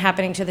has been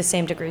happening to the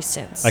same degree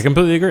since. I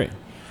completely agree.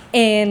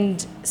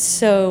 And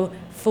so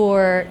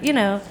for, you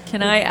know,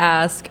 Can I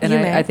ask, and You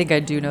may. I think I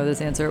do know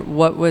this answer,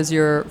 what was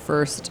your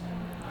first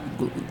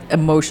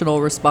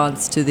emotional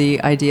response to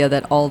the idea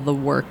that all the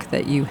work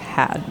that you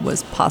had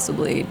was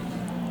possibly,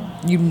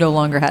 you no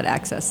longer had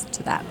access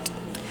to that?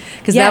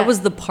 Because Yeah. that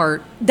was the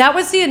part that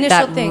was the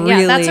initial that thing.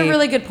 really Yeah, that's a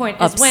really good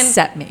point. Is when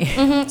upset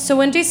me. So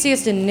when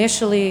DCist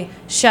initially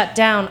shut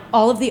down,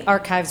 all of the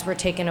archives were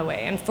taken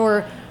away. And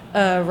for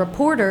a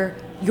reporter,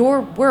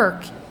 your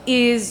work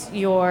is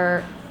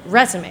your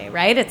resume,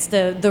 right? It's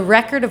the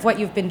record of what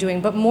you've been doing.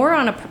 But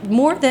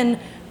more than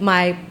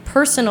my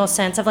personal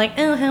sense of like,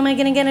 oh, how am I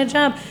going to get a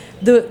job?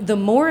 The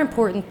more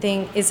important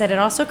thing is that it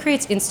also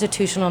creates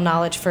institutional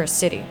knowledge for a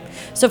city.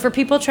 So for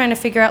people trying to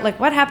figure out like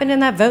what happened in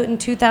that vote in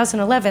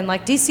 2011,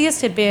 like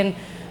DCist had been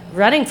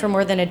running for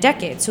more than a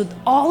decade. So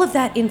all of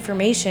that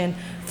information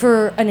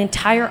for an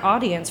entire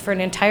audience, for an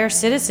entire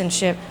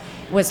citizenship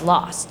was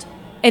lost.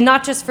 And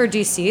not just for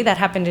DC, that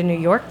happened in New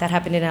York, that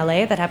happened in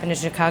LA, that happened in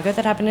Chicago,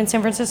 that happened in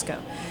San Francisco.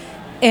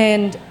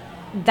 And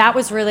that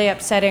was really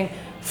upsetting.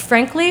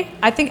 Frankly,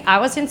 I think I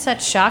was in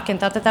such shock and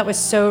thought that that was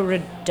so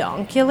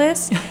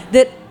redonkulous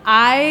that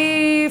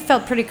I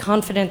felt pretty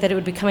confident that it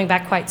would be coming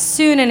back quite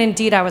soon. And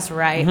indeed, I was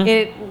right.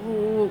 It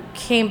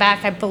came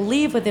back, I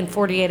believe, within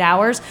 48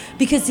 hours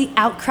because the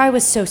outcry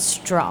was so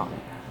strong.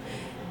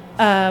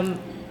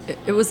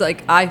 It was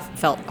like I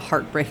felt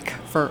heartbreak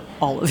for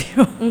all of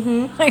you.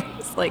 I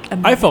was like,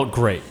 I felt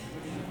great.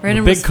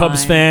 Brandon Big was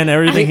Cubs fine. fan.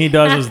 Everything he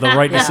does is the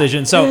right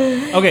decision. So,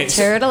 okay.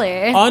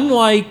 Totally.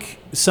 Unlike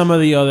some of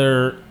the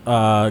other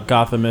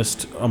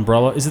Gothamist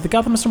umbrella, is it the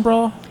Gothamist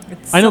umbrella?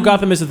 I know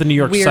Gothamist is the New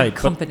York Weird site.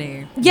 but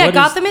company. Yeah, what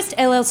is- Gothamist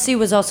LLC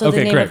was also Okay,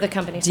 the name great. of the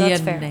company, so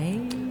that's fair.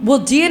 DNA. Well,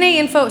 DNA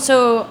Info,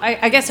 so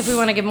I guess if we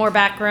want to give more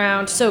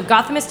background, so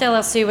Gothamist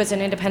LLC was an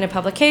independent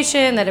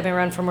publication that had been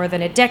run for more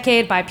than a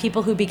decade by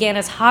people who began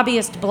as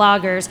hobbyist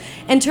bloggers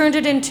and turned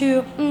it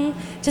into,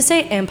 to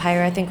say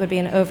empire, I think would be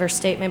an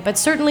overstatement, but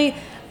certainly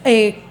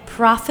a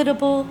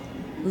profitable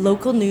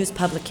local news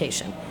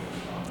publication.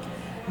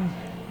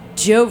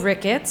 Joe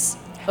Ricketts,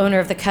 owner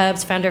of the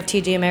Cubs, founder of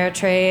TD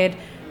Ameritrade,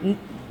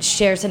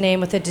 shares a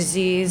name with a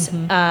disease,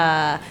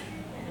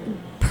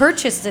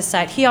 purchased this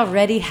site. He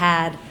already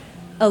had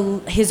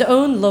his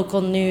own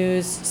local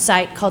news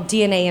site called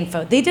DNA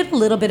Info. They did a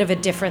little bit of a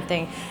different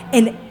thing.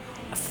 And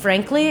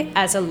frankly,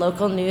 as a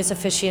local news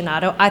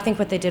aficionado, I think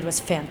what they did was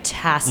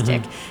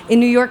fantastic. In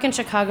New York and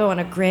Chicago, on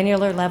a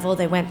granular level,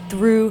 they went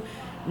through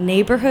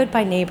neighborhood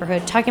by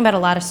neighborhood, talking about a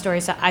lot of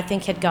stories that I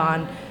think had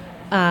gone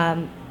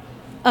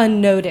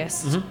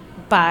unnoticed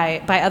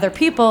by other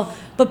people.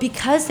 But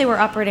because they were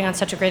operating on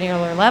such a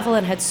granular level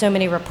and had so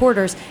many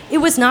reporters, it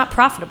was not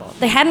profitable.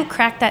 They hadn't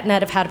cracked that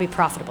nut of how to be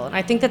profitable. And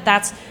I think that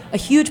that's a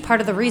huge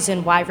part of the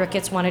reason why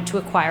Ricketts wanted to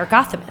acquire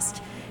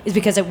Gothamist, is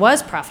because it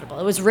was profitable.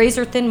 It was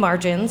razor-thin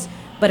margins,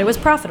 but it was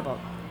profitable.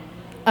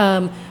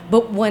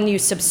 But when you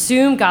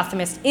subsume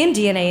Gothamist in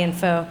DNA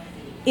Info,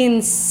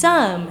 in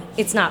sum,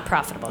 it's not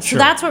profitable. Sure.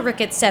 So that's what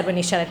Ricketts said when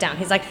he shut it down.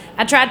 He's like,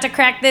 I tried to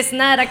crack this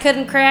nut, I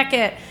couldn't crack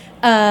it.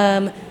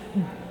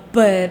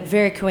 But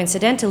very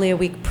coincidentally, a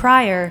week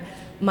prior,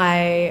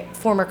 my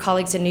former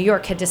colleagues in New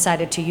York had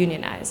decided to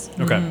unionize.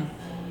 Okay.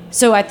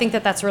 So I think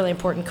that that's really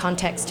important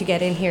context to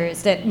get in here,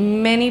 is that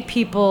many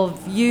people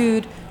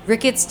viewed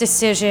Ricketts'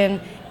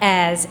 decision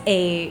as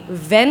a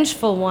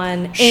vengeful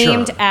one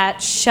aimed Sure.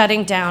 at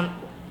shutting down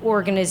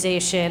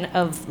organization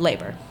of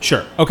labor.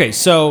 Sure. Okay,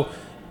 so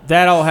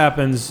that all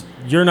happens.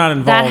 You're not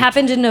involved. That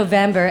happened in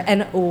November,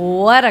 and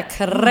what a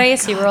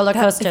crazy roller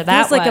coaster It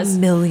that feels like was. a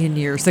million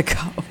years ago.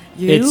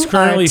 It's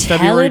currently are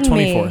February telling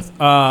me.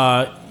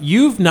 24th.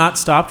 You've not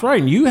stopped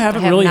writing. You I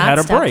haven't have really not had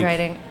a stopped break.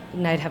 writing.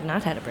 I have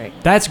not had a break.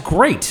 That's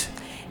great.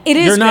 It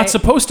is You're not great.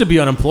 supposed to be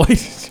unemployed.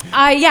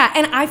 Yeah,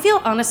 and I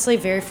feel honestly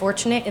very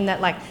fortunate in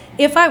that, like,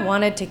 if I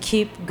wanted to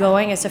keep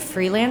going as a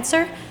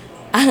freelancer,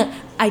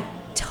 I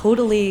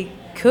totally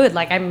could.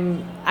 Like,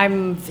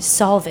 I'm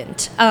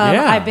solvent.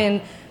 Yeah. I've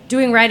been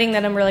doing writing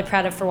that I'm really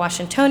proud of for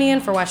Washingtonian,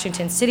 for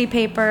Washington City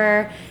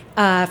Paper,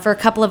 for a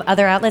couple of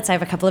other outlets. I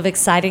have a couple of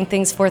exciting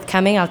things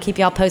forthcoming. I'll keep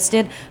y'all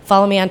posted.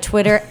 Follow me on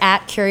Twitter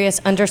at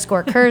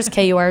 @curious_Kurz,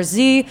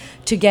 KURZ,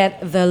 to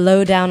get the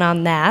lowdown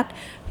on that.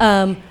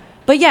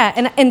 But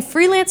yeah, and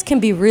freelance can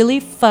be really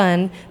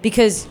fun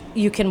because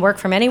you can work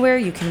from anywhere,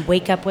 you can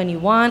wake up when you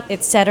want,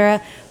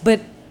 etc. But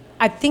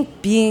I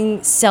think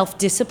being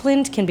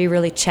self-disciplined can be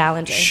really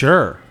challenging.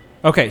 Sure.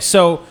 Okay,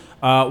 so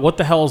what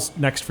the hell's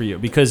next for you?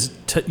 Because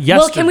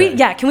yesterday...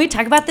 Well, can we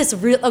talk about this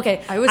real?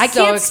 Okay, I was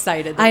so can't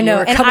excited that I you know,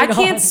 were and I coming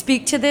can't on.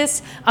 speak to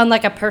this on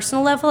like a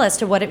personal level as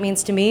to what it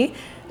means to me,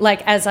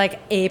 like as like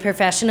a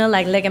professional,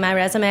 like look at my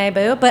resume,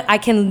 boo. But I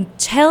can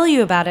tell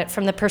you about it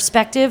from the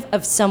perspective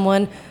of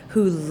someone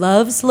who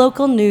loves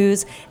local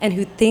news and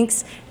who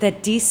thinks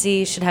that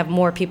DC should have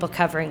more people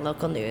covering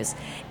local news.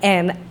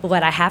 And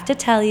what I have to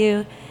tell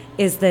you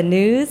is the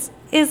news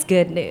is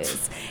good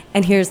news.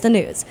 And here's the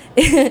news,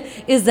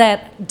 is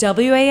that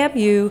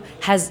WAMU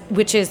has,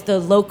 which is the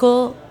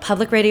local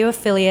public radio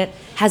affiliate,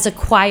 has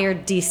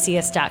acquired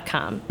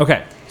DCist.com.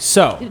 Okay,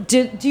 so...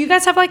 Do you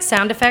guys have like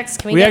sound effects?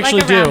 Can we, We get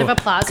actually like a round do. of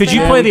applause? Could for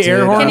you that? play the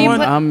air horn Can you one?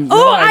 play-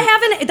 I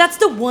haven't. That's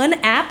the one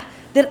app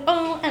that,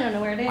 I don't know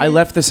where it is. I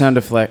left the sound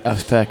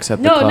effects at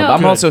the No, club. no.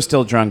 I'm Good. also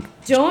still drunk.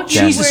 Don't you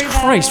Jesus worry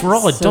Christ, about we're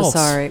all it. So adults.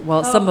 sorry.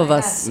 Well, some of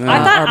us. I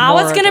thought are I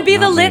was more going to be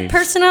the Not lit me.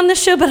 person on the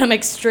show, but I'm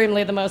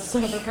extremely the most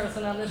sober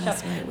person on the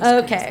show.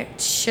 Okay,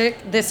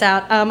 check this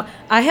out.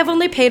 I have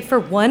only paid for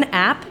one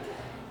app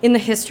in the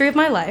history of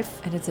my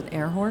life, And it's an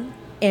air horn?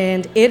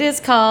 and it is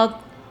called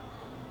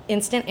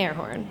Instant Air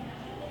Horn.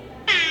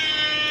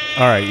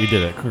 All right, you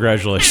did it.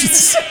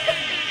 Congratulations.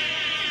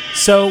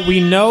 So we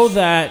know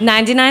that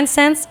 99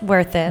 cents,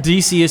 worth it.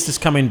 DCist is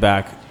coming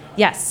back.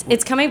 Yes,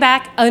 it's coming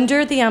back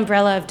under the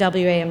umbrella of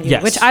WAMU,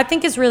 Yes. which I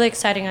think is really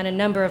exciting on a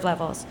number of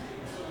levels.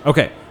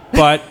 Okay,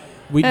 but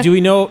do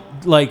we know,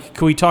 like,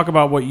 can we talk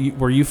about where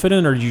you fit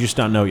in, or do you just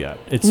not know yet?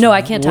 It's No,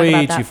 I can't talk way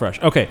about that. too fresh.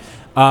 Okay,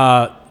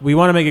 we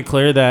want to make it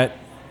clear that,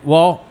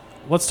 well,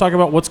 let's talk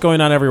about what's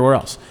going on everywhere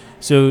else.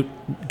 So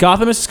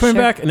Gothamist is coming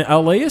Sure. back, and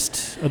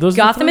LAist? Are those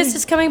the Gothamist three?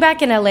 is coming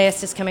back and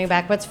LAist is coming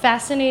back. What's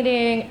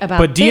fascinating about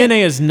But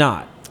DNA is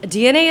not.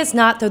 DNA is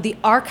not, though the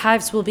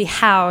archives will be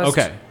housed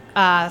Okay.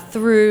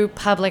 through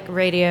public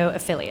radio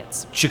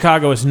affiliates.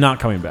 Chicago is not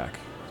coming back.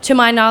 To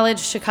my knowledge,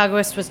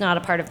 Chicagoist was not a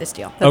part of this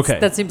deal. Okay.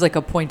 That seems like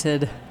a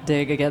pointed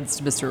dig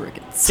against Mr.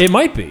 Ricketts. It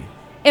might be.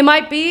 It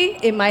might be.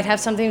 It might have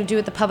something to do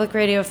with the public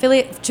radio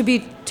affiliate. To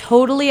be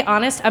totally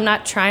honest, I'm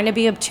not trying to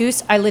be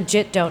obtuse. I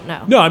legit don't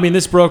know. No, I mean,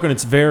 this broke, and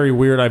it's very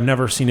weird. I've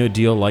never seen a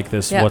deal like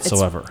this Yeah, it's-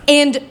 whatsoever.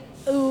 And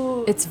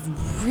It's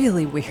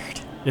really weird.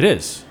 It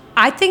is.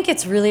 I think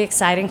it's really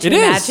exciting to It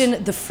is.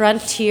 imagine the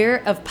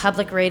frontier of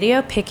public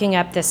radio picking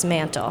up this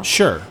mantle.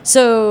 Sure.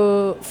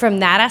 So, from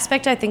that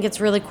aspect, I think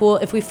it's really cool.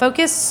 If we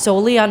focus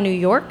solely on New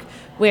York,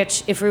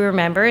 which, if we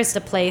remember, is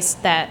the place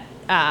that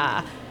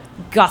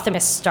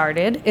Gothamist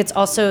started, it's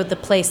also the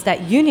place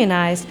that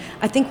unionized.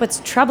 I think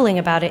what's troubling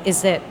about it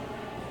is that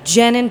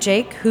Jen and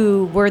Jake,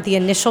 who were the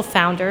initial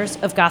founders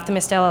of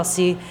Gothamist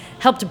LLC,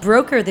 helped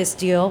broker this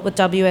deal with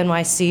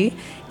WNYC,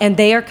 and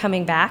they are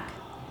coming back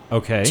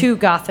Okay. to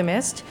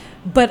Gothamist,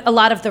 but a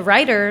lot of the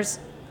writers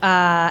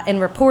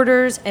and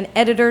reporters and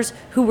editors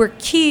who were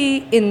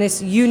key in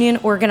this union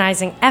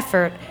organizing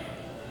effort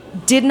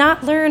did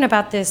not learn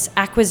about this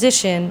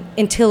acquisition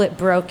until it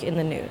broke in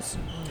the news.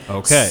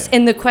 Okay.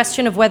 And the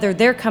question of whether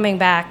they're coming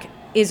back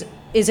is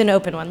an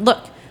open one. Look,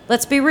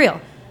 let's be real.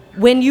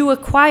 When you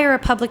acquire a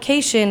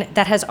publication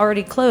that has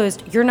already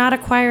closed, you're not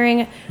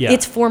acquiring Yeah.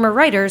 its former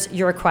writers,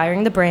 you're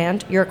acquiring the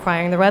brand, you're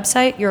acquiring the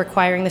website, you're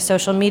acquiring the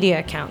social media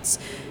accounts.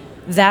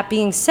 That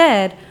being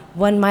said,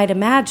 one might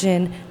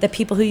imagine that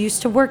people who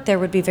used to work there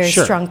would be very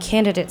Sure. strong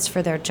candidates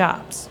for their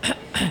jobs.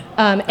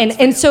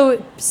 And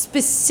so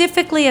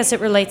specifically as it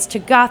relates to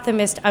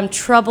Gothamist, I'm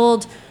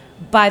troubled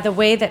by the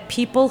way that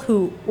people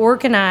who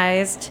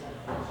organized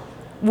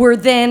were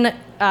then,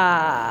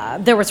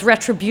 there was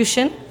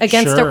retribution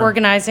against their Sure.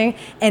 organizing,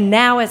 and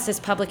now as this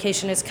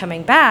publication is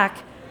coming back,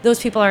 those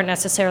people aren't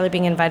necessarily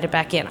being invited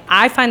back in.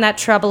 I find that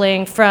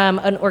troubling from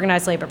an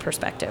organized labor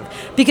perspective,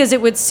 because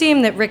it would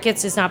seem that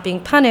Ricketts is not being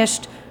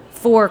punished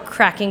for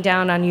cracking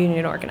down on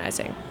union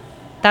organizing.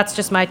 That's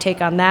just my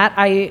take on that.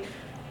 I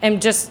am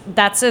just,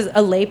 that's a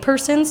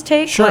layperson's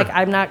take. Sure. Like,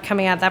 I'm not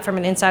coming at that from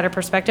an insider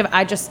perspective.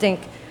 I just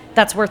think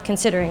that's worth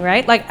considering,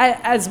 right? Like,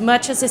 as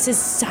much as this is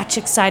such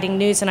exciting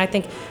news, and I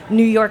think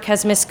New York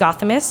has missed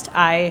Gothamist,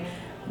 I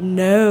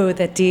know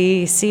that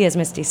DC has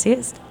missed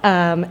DCist,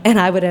 and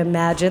I would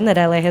imagine that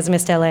LA has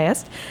missed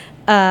LAist.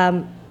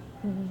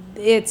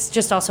 It's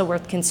just also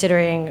worth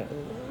considering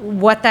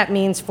what that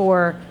means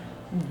for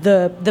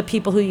the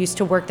people who used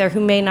to work there who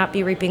may not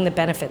be reaping the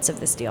benefits of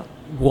this deal.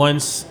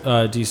 Once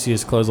DC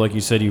is closed, like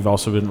you said, you've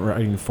also been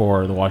writing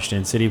for the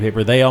Washington City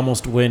paper. They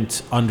almost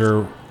went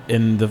under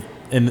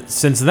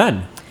since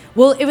then.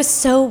 Well, it was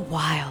so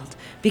wild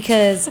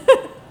because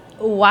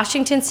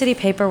Washington City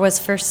Paper was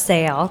for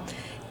sale,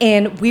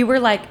 and we were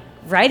like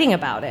writing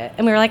about it,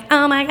 and we were like,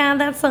 "Oh my God,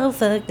 that's so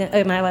fucked up."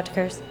 Am I allowed to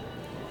curse?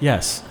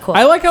 Yes. Cool.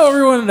 I like how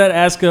everyone that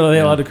asks are they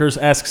allowed to curse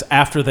asks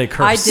after they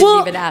curse. I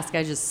didn't even ask.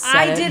 I just said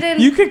I it. didn't.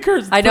 You could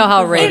curse. I know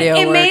how radio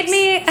It works. made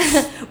me.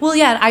 Well,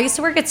 yeah. I used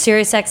to work at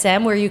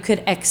SiriusXM where you could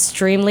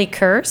extremely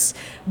curse,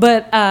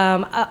 but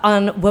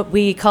on what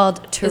we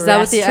called Is that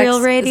what the terrestrial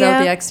X, radio. Is that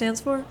what the X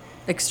stands for?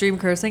 Extreme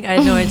cursing? I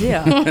had no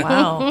idea.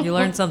 Wow. You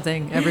learn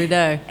something every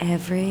day.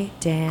 Every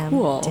damn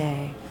Cool.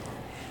 day.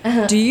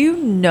 Do you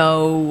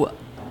know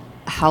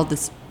how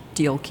this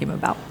deal came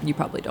about? You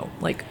probably don't.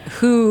 Like,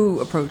 who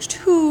approached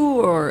who,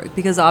 or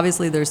because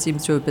obviously there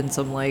seems to have been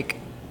some like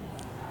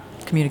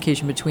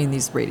communication between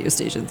these radio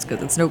stations,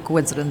 because it's no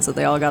coincidence that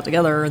they all got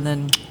together and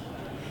then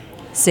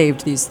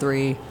saved these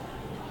 3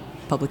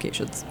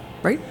 publications,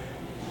 right?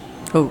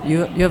 Oh,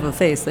 you have a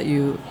face that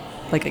you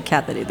like a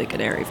cat that ate the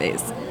canary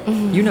face.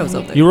 You know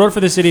something. You wrote for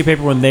the City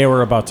Paper when they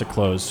were about to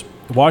close.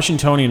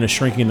 Washingtonian is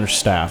shrinking their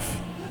staff.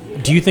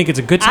 Do you think it's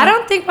a good time? I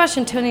don't think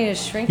Washingtonian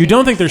is shrinking. You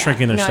don't think they're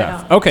shrinking their No, I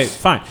staff? don't. Okay,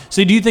 fine.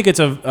 So do you think it's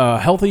a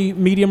healthy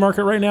media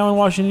market right now in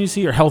Washington,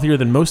 D.C., or healthier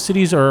than most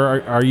cities,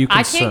 or are you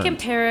I concerned? can't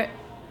compare it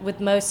with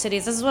most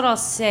cities. This is what I'll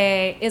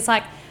say. It's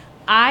like,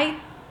 I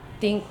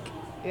think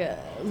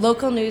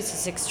local news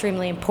is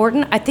extremely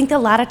important. I think a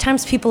lot of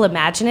times people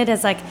imagine it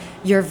as like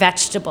your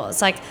vegetables.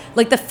 Like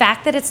the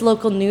fact that it's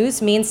local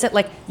news means that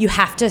like you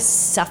have to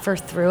suffer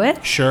through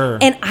it. Sure.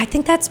 And I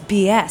think that's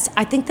BS.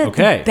 I think that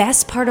Okay. the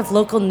best part of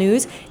local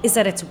news is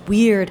that it's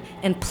weird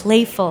and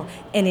playful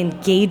and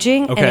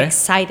engaging and Okay.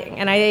 exciting.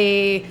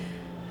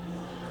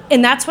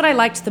 And that's what I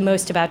liked the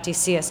most about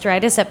DCist,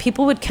 right? Is that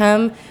people would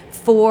come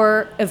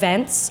for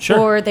events, Sure.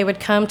 or they would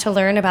come to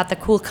learn about the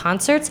cool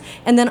concerts,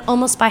 and then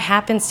almost by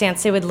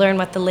happenstance, they would learn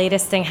what the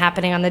latest thing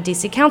happening on the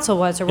DC Council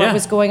was, or what Yeah.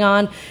 was going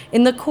on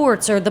in the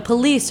courts, or the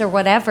police, or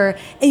whatever.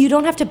 And you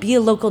don't have to be a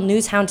local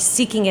news hound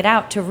seeking it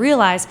out to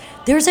realize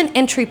there's an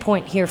entry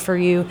point here for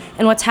you,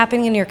 and what's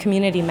happening in your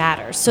community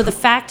matters. So the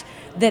fact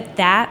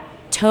that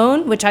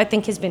tone, which I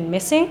think has been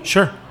missing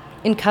Sure.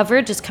 in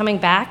coverage, is coming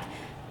back,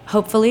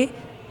 hopefully,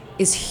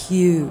 is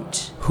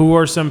huge. Who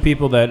are some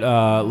people that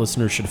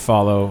listeners should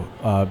follow,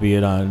 be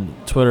it on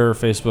Twitter,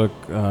 Facebook,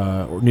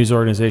 or news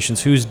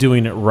organizations? Who's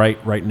doing it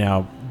right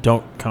now?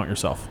 Don't count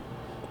yourself.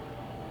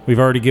 We've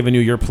already given you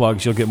your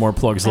plugs. You'll get more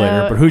plugs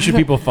later. But who should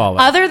people follow?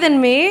 Other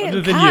than me?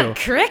 Other than God, you.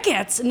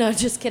 crickets. No,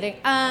 just kidding.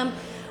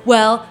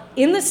 Well,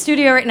 in the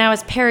studio right now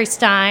is Perry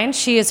Stein.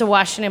 She is a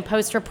Washington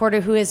Post reporter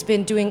who has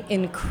been doing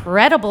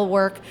incredible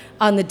work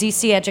on the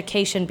DC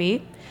education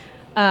beat.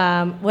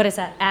 What is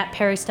that? At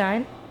Perry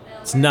Stein?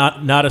 It's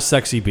not a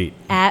sexy beat.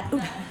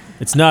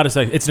 It's not a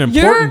sexy. It's an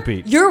You're, important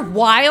beat. you're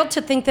wild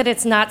to think that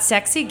it's not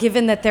sexy,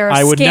 given that there are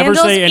I would never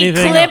scandals say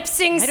anything-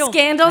 eclipsing I don't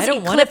scandals, wanna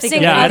think eclipsing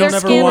of Yeah, I other don't ever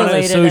scandals. want to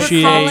related.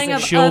 We're calling associate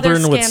of children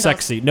other with scandals.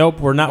 sexy.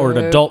 Nope, we're not. We're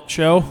an adult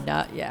show.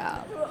 Yeah.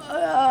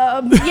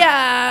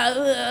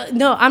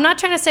 No, I'm not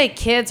trying to say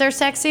kids are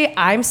sexy.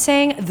 I'm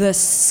saying the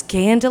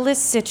scandalous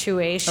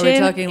situation Are we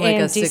talking like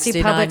in a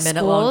DC public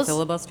 69-minute long schools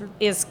filibuster?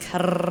 is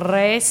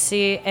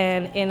crazy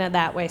and in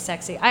that way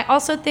sexy. I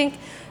also think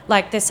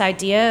like this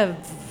idea of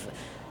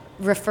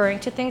referring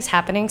to things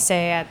happening,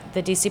 say at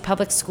the DC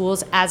public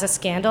schools as a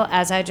scandal,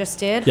 as I just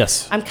did.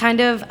 Yes. I'm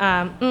kind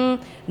of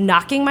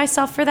knocking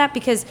myself for that,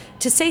 because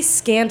to say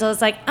scandal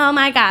is like, oh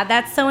my God,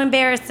 that's so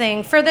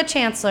embarrassing for the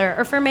chancellor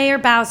or for Mayor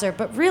Bowser.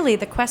 But really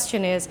the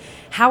question is,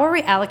 how are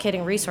we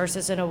allocating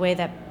resources in a way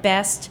that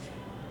best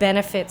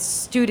benefits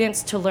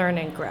students to learn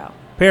and grow?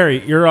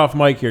 Perry, you're off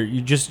mic here.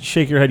 You just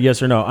shake your head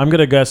yes or no. I'm going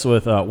to guess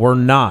with we're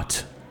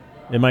not.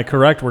 Am I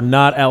correct? We're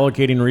not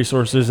allocating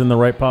resources in the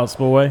right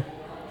possible way?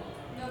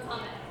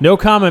 No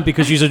comment,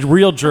 because she's a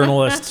real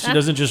journalist. She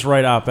doesn't just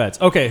write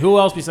op-eds. Okay, who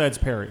else besides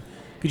Perry?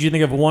 Could you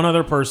think of one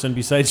other person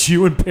besides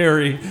you and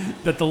Perry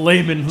that the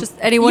layman... Just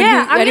anyone,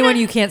 Yeah, I'm anyone gonna-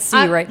 you can't see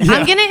I'm, right now.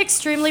 I'm going to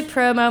extremely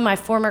promo my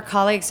former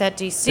colleagues at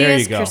There you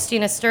DC, go.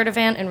 Christina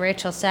Sturtevant and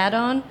Rachel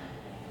Sadone.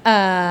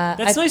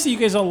 That's nice that you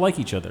guys all like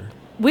each other.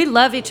 We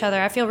love each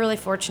other. I feel really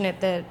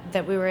fortunate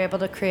that we were able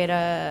to create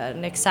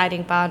an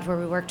exciting bond where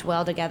we worked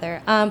well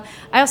together. I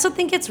also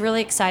think it's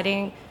really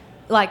exciting.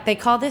 Like, they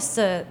call this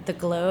the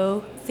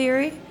glow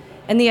theory.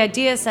 And the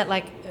idea is that,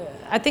 like,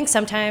 I think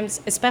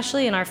sometimes,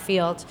 especially in our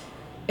field,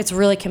 it's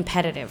really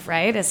competitive,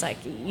 right? It's like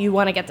you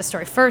want to get the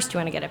story first, you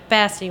want to get it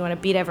best, and you want to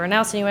beat everyone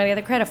else, and you want to get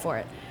the credit for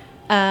it.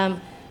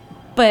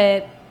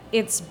 But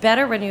it's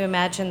better when you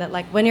imagine that,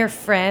 like, when your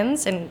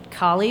friends and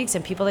colleagues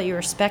and people that you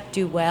respect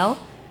do well,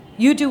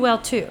 you do well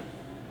too.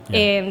 Yeah.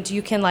 And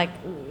you can, like,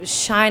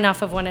 shine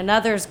off of one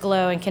another's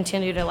glow and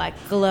continue to, like,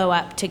 glow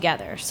up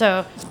together.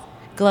 So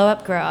glow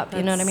up, grow up.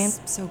 You know what I mean?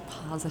 So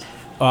positive.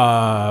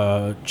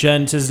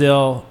 Jen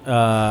Tisdale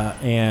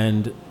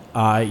and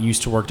I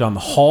used to work down the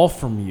hall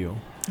from you.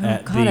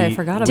 at God, I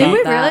forgot Did about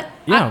we that. really?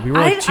 Yeah, we were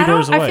like 2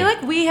 doors I away. feel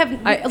like we have. You-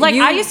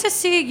 I used to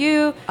see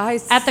you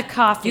at the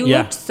coffee. You Yeah.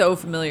 looked so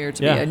familiar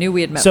to Yeah. me. I knew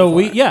we had met So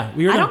before.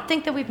 we were. I don't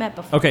think that we've met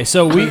before. Okay,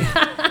 so we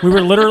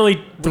were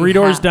literally 3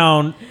 doors have.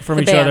 down from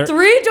The each band. other.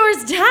 3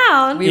 doors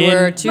down. We In-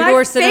 were two My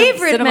doors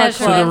favorite cinema measure.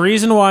 So club. the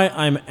reason why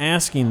I'm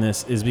asking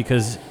this is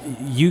because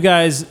you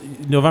guys,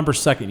 November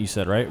 2nd, you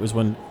said, right? Was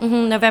when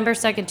November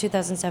 2nd,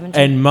 2017.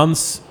 and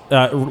months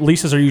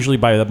leases are usually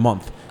by the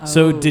month.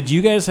 So did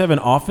you guys have an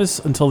office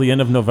until the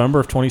end of November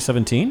of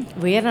 2017?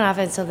 we had an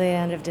office until the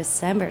end of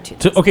December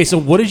 2017. Okay, so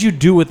what did you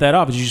do with that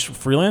office? Did you just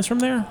freelance from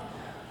there?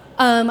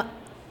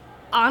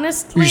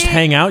 Honestly, You just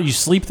hang out? You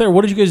sleep there?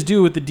 What did you guys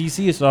do with the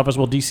DCist office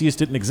while DCist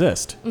didn't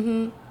exist?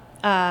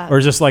 Or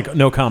is this like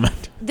no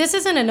comment? this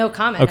isn't a no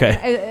comment.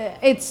 Okay.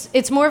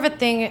 It's more of a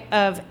thing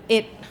of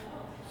it.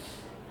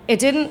 It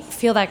didn't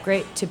feel that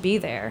great to be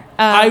there.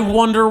 I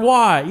wonder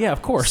why. Yeah,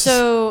 of course.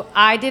 So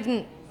I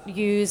didn't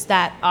use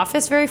that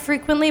office very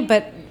frequently,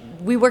 but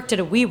we worked at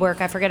a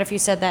WeWork. I forget if you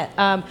said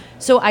that.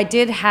 So I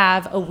did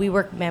have a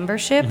WeWork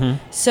membership.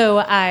 So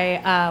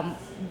I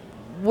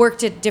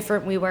worked at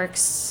different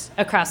WeWorks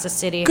across the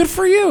city. good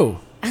for you.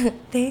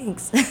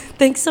 Thanks.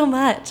 Thanks so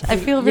much. I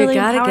feel You really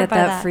gotta empowered get by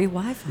that free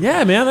Wi-Fi.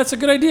 Yeah, man, that's a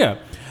good idea.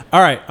 All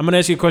right, I'm going to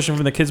ask you a question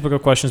from the Kids Book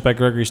of Questions by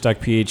Gregory Stock,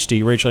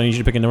 PhD. Rachel, I need you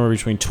to pick a number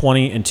between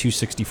 20 and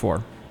 264.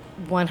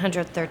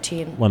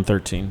 113.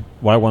 113.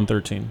 Why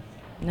 113?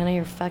 None of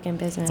your fucking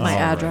business. My All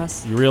right.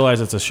 address. You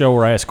realize it's a show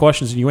where I ask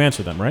questions and you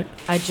answer them, right?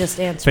 I just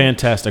answered.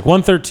 Fantastic.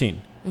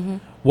 113.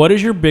 What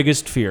is your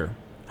biggest fear?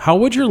 How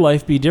would your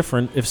life be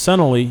different if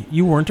suddenly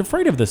you weren't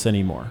afraid of this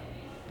anymore?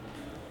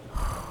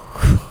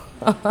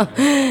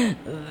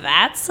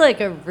 That's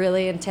like a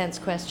really intense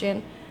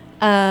question.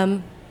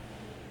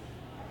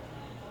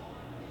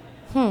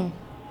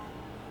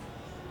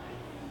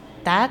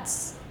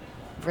 That's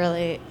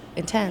really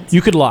intense.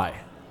 You could lie.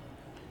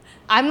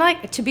 I'm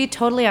like, to be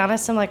totally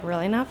honest, I'm like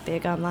really not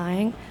big on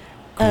lying.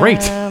 Great.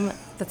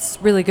 That's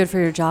really good for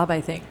your job,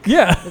 I think.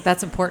 Yeah.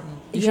 That's important.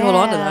 You should hold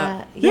on to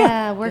that.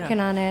 Yeah, working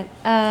on it.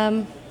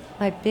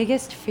 My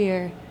biggest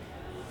fear.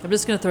 I'm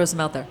just going to throw some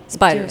out there.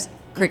 Spiders,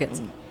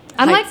 crickets.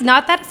 I'm Heights. like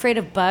not that afraid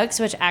of bugs,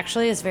 which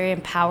actually is very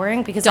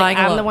empowering because Dying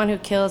like, I'm alone. the one who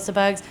kills the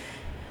bugs.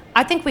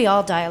 I think we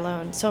all die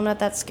alone, so I'm not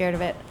that scared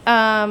of it.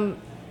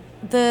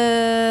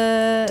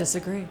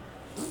 Disagree.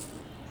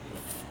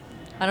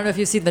 I don't know if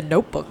you've seen The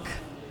Notebook.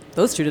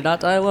 Those two did not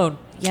die alone.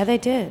 Yeah, they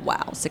did.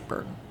 Wow, sick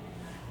burn.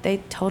 They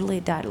totally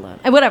died alone.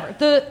 Whatever.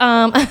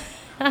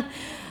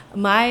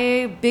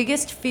 My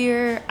biggest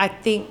fear, I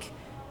think,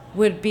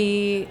 would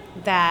be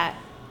that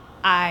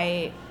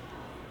I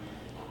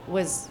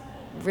was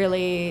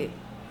really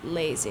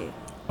lazy.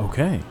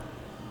 Okay.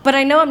 But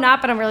I know I'm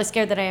not, but I'm really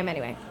scared that I am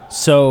anyway.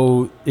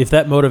 So if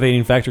that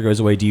motivating factor goes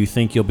away, do you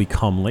think you'll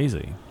become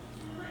lazy?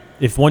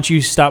 If once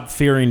you stop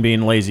fearing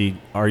being lazy,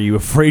 are you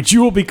afraid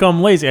you will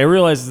become lazy? I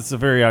realize it's a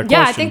very odd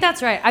Yeah, question. I think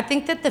that's right. I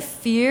think that the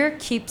fear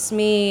keeps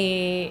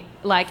me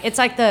like it's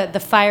like the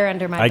fire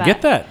under my I butt.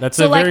 get that. That's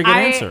so a like, very good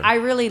answer. I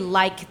really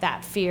like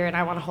that fear and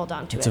I want to hold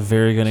on to It's it. a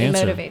very good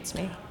answer. It motivates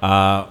me.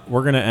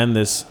 We're going to end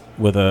this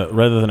with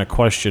rather than a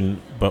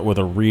question, but with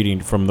a reading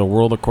from The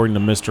World According to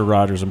Mr.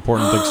 Rogers.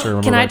 Important things to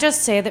remember. Can I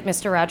just say that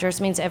Mr. Rogers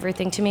means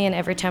everything to me, and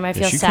every time I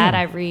feel you sad, can.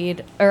 I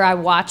read or I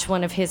watch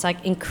one of his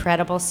like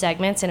incredible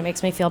segments, and it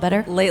makes me feel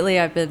better. Lately,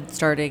 I've been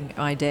starting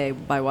my day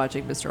by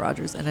watching Mr.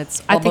 Rogers, and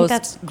it's I think almost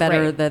that's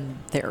better great. than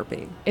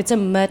therapy. It's a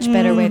much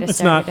better way to it's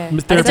start not.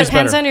 your day. Therapy's It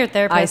depends better. on your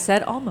therapist. I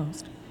said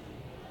almost.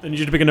 I need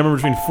you to pick a number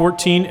between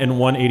 14 and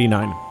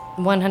 189.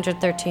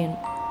 113.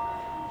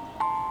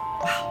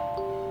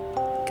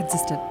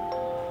 Consistent.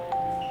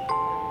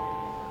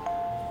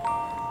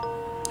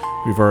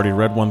 We've already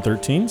read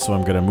 113, so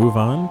I'm going to move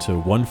on to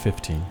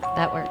 115.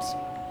 That works.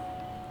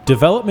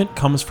 Development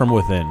comes from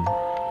within.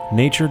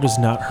 Nature does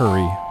not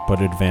hurry,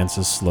 but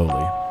advances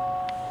slowly.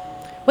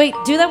 Wait,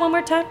 do that one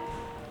more time.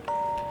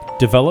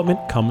 Development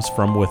comes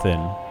from within.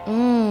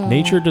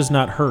 Nature does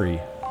not hurry,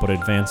 but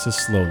advances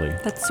slowly.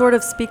 That sort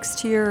of speaks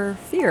to your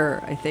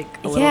fear, I think,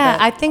 a little Yeah,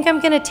 bit. I think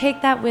I'm gonna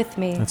take that with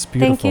me. That's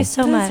Thank you beautiful.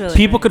 so That is much. really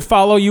People could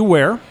follow you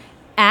where?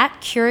 At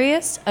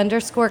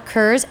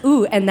curious_Kurz.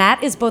 Ooh, and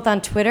that is both on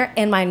Twitter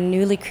and my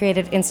newly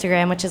created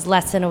Instagram, which is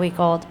less than a week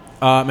old.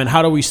 And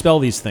how do we spell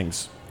these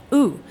things?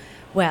 Ooh,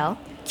 well,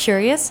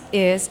 curious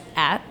is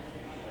at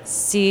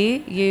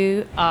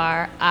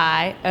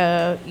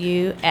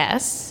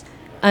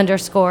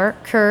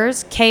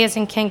CURIOUS_Kurz. K is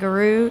in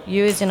kangaroo,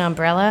 U is in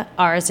umbrella,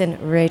 R is in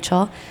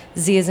Rachel,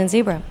 Z is in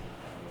zebra.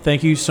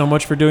 Thank you so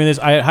much for doing this.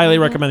 I highly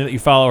recommend that you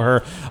follow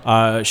her.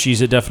 She's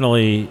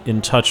definitely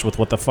in touch with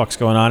what the fuck's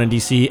going on in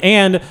DC,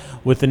 and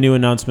with the new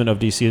announcement of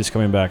DC is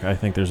coming back, I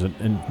think there's a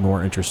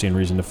more interesting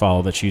reason to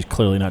follow that she's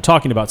clearly not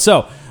talking about.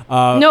 So,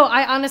 No,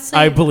 I honestly,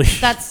 I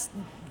believe- that's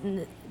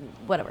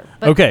whatever.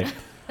 But okay.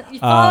 You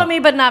follow me,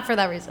 but not for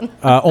that reason.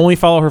 Only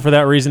follow her for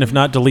that reason. If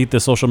not, delete the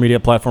social media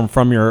platform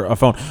from your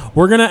phone.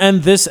 We're going to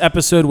end this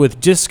episode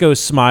with Disco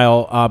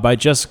Smile by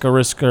Jessica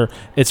Risker.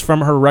 It's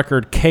from her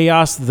record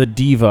Chaos the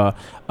Diva,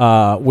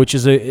 which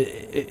is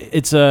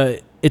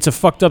it's a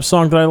fucked up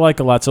song that I like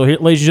a lot. So, here,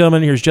 ladies and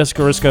gentlemen, here's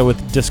Jessica Risco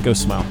with Disco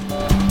Smile.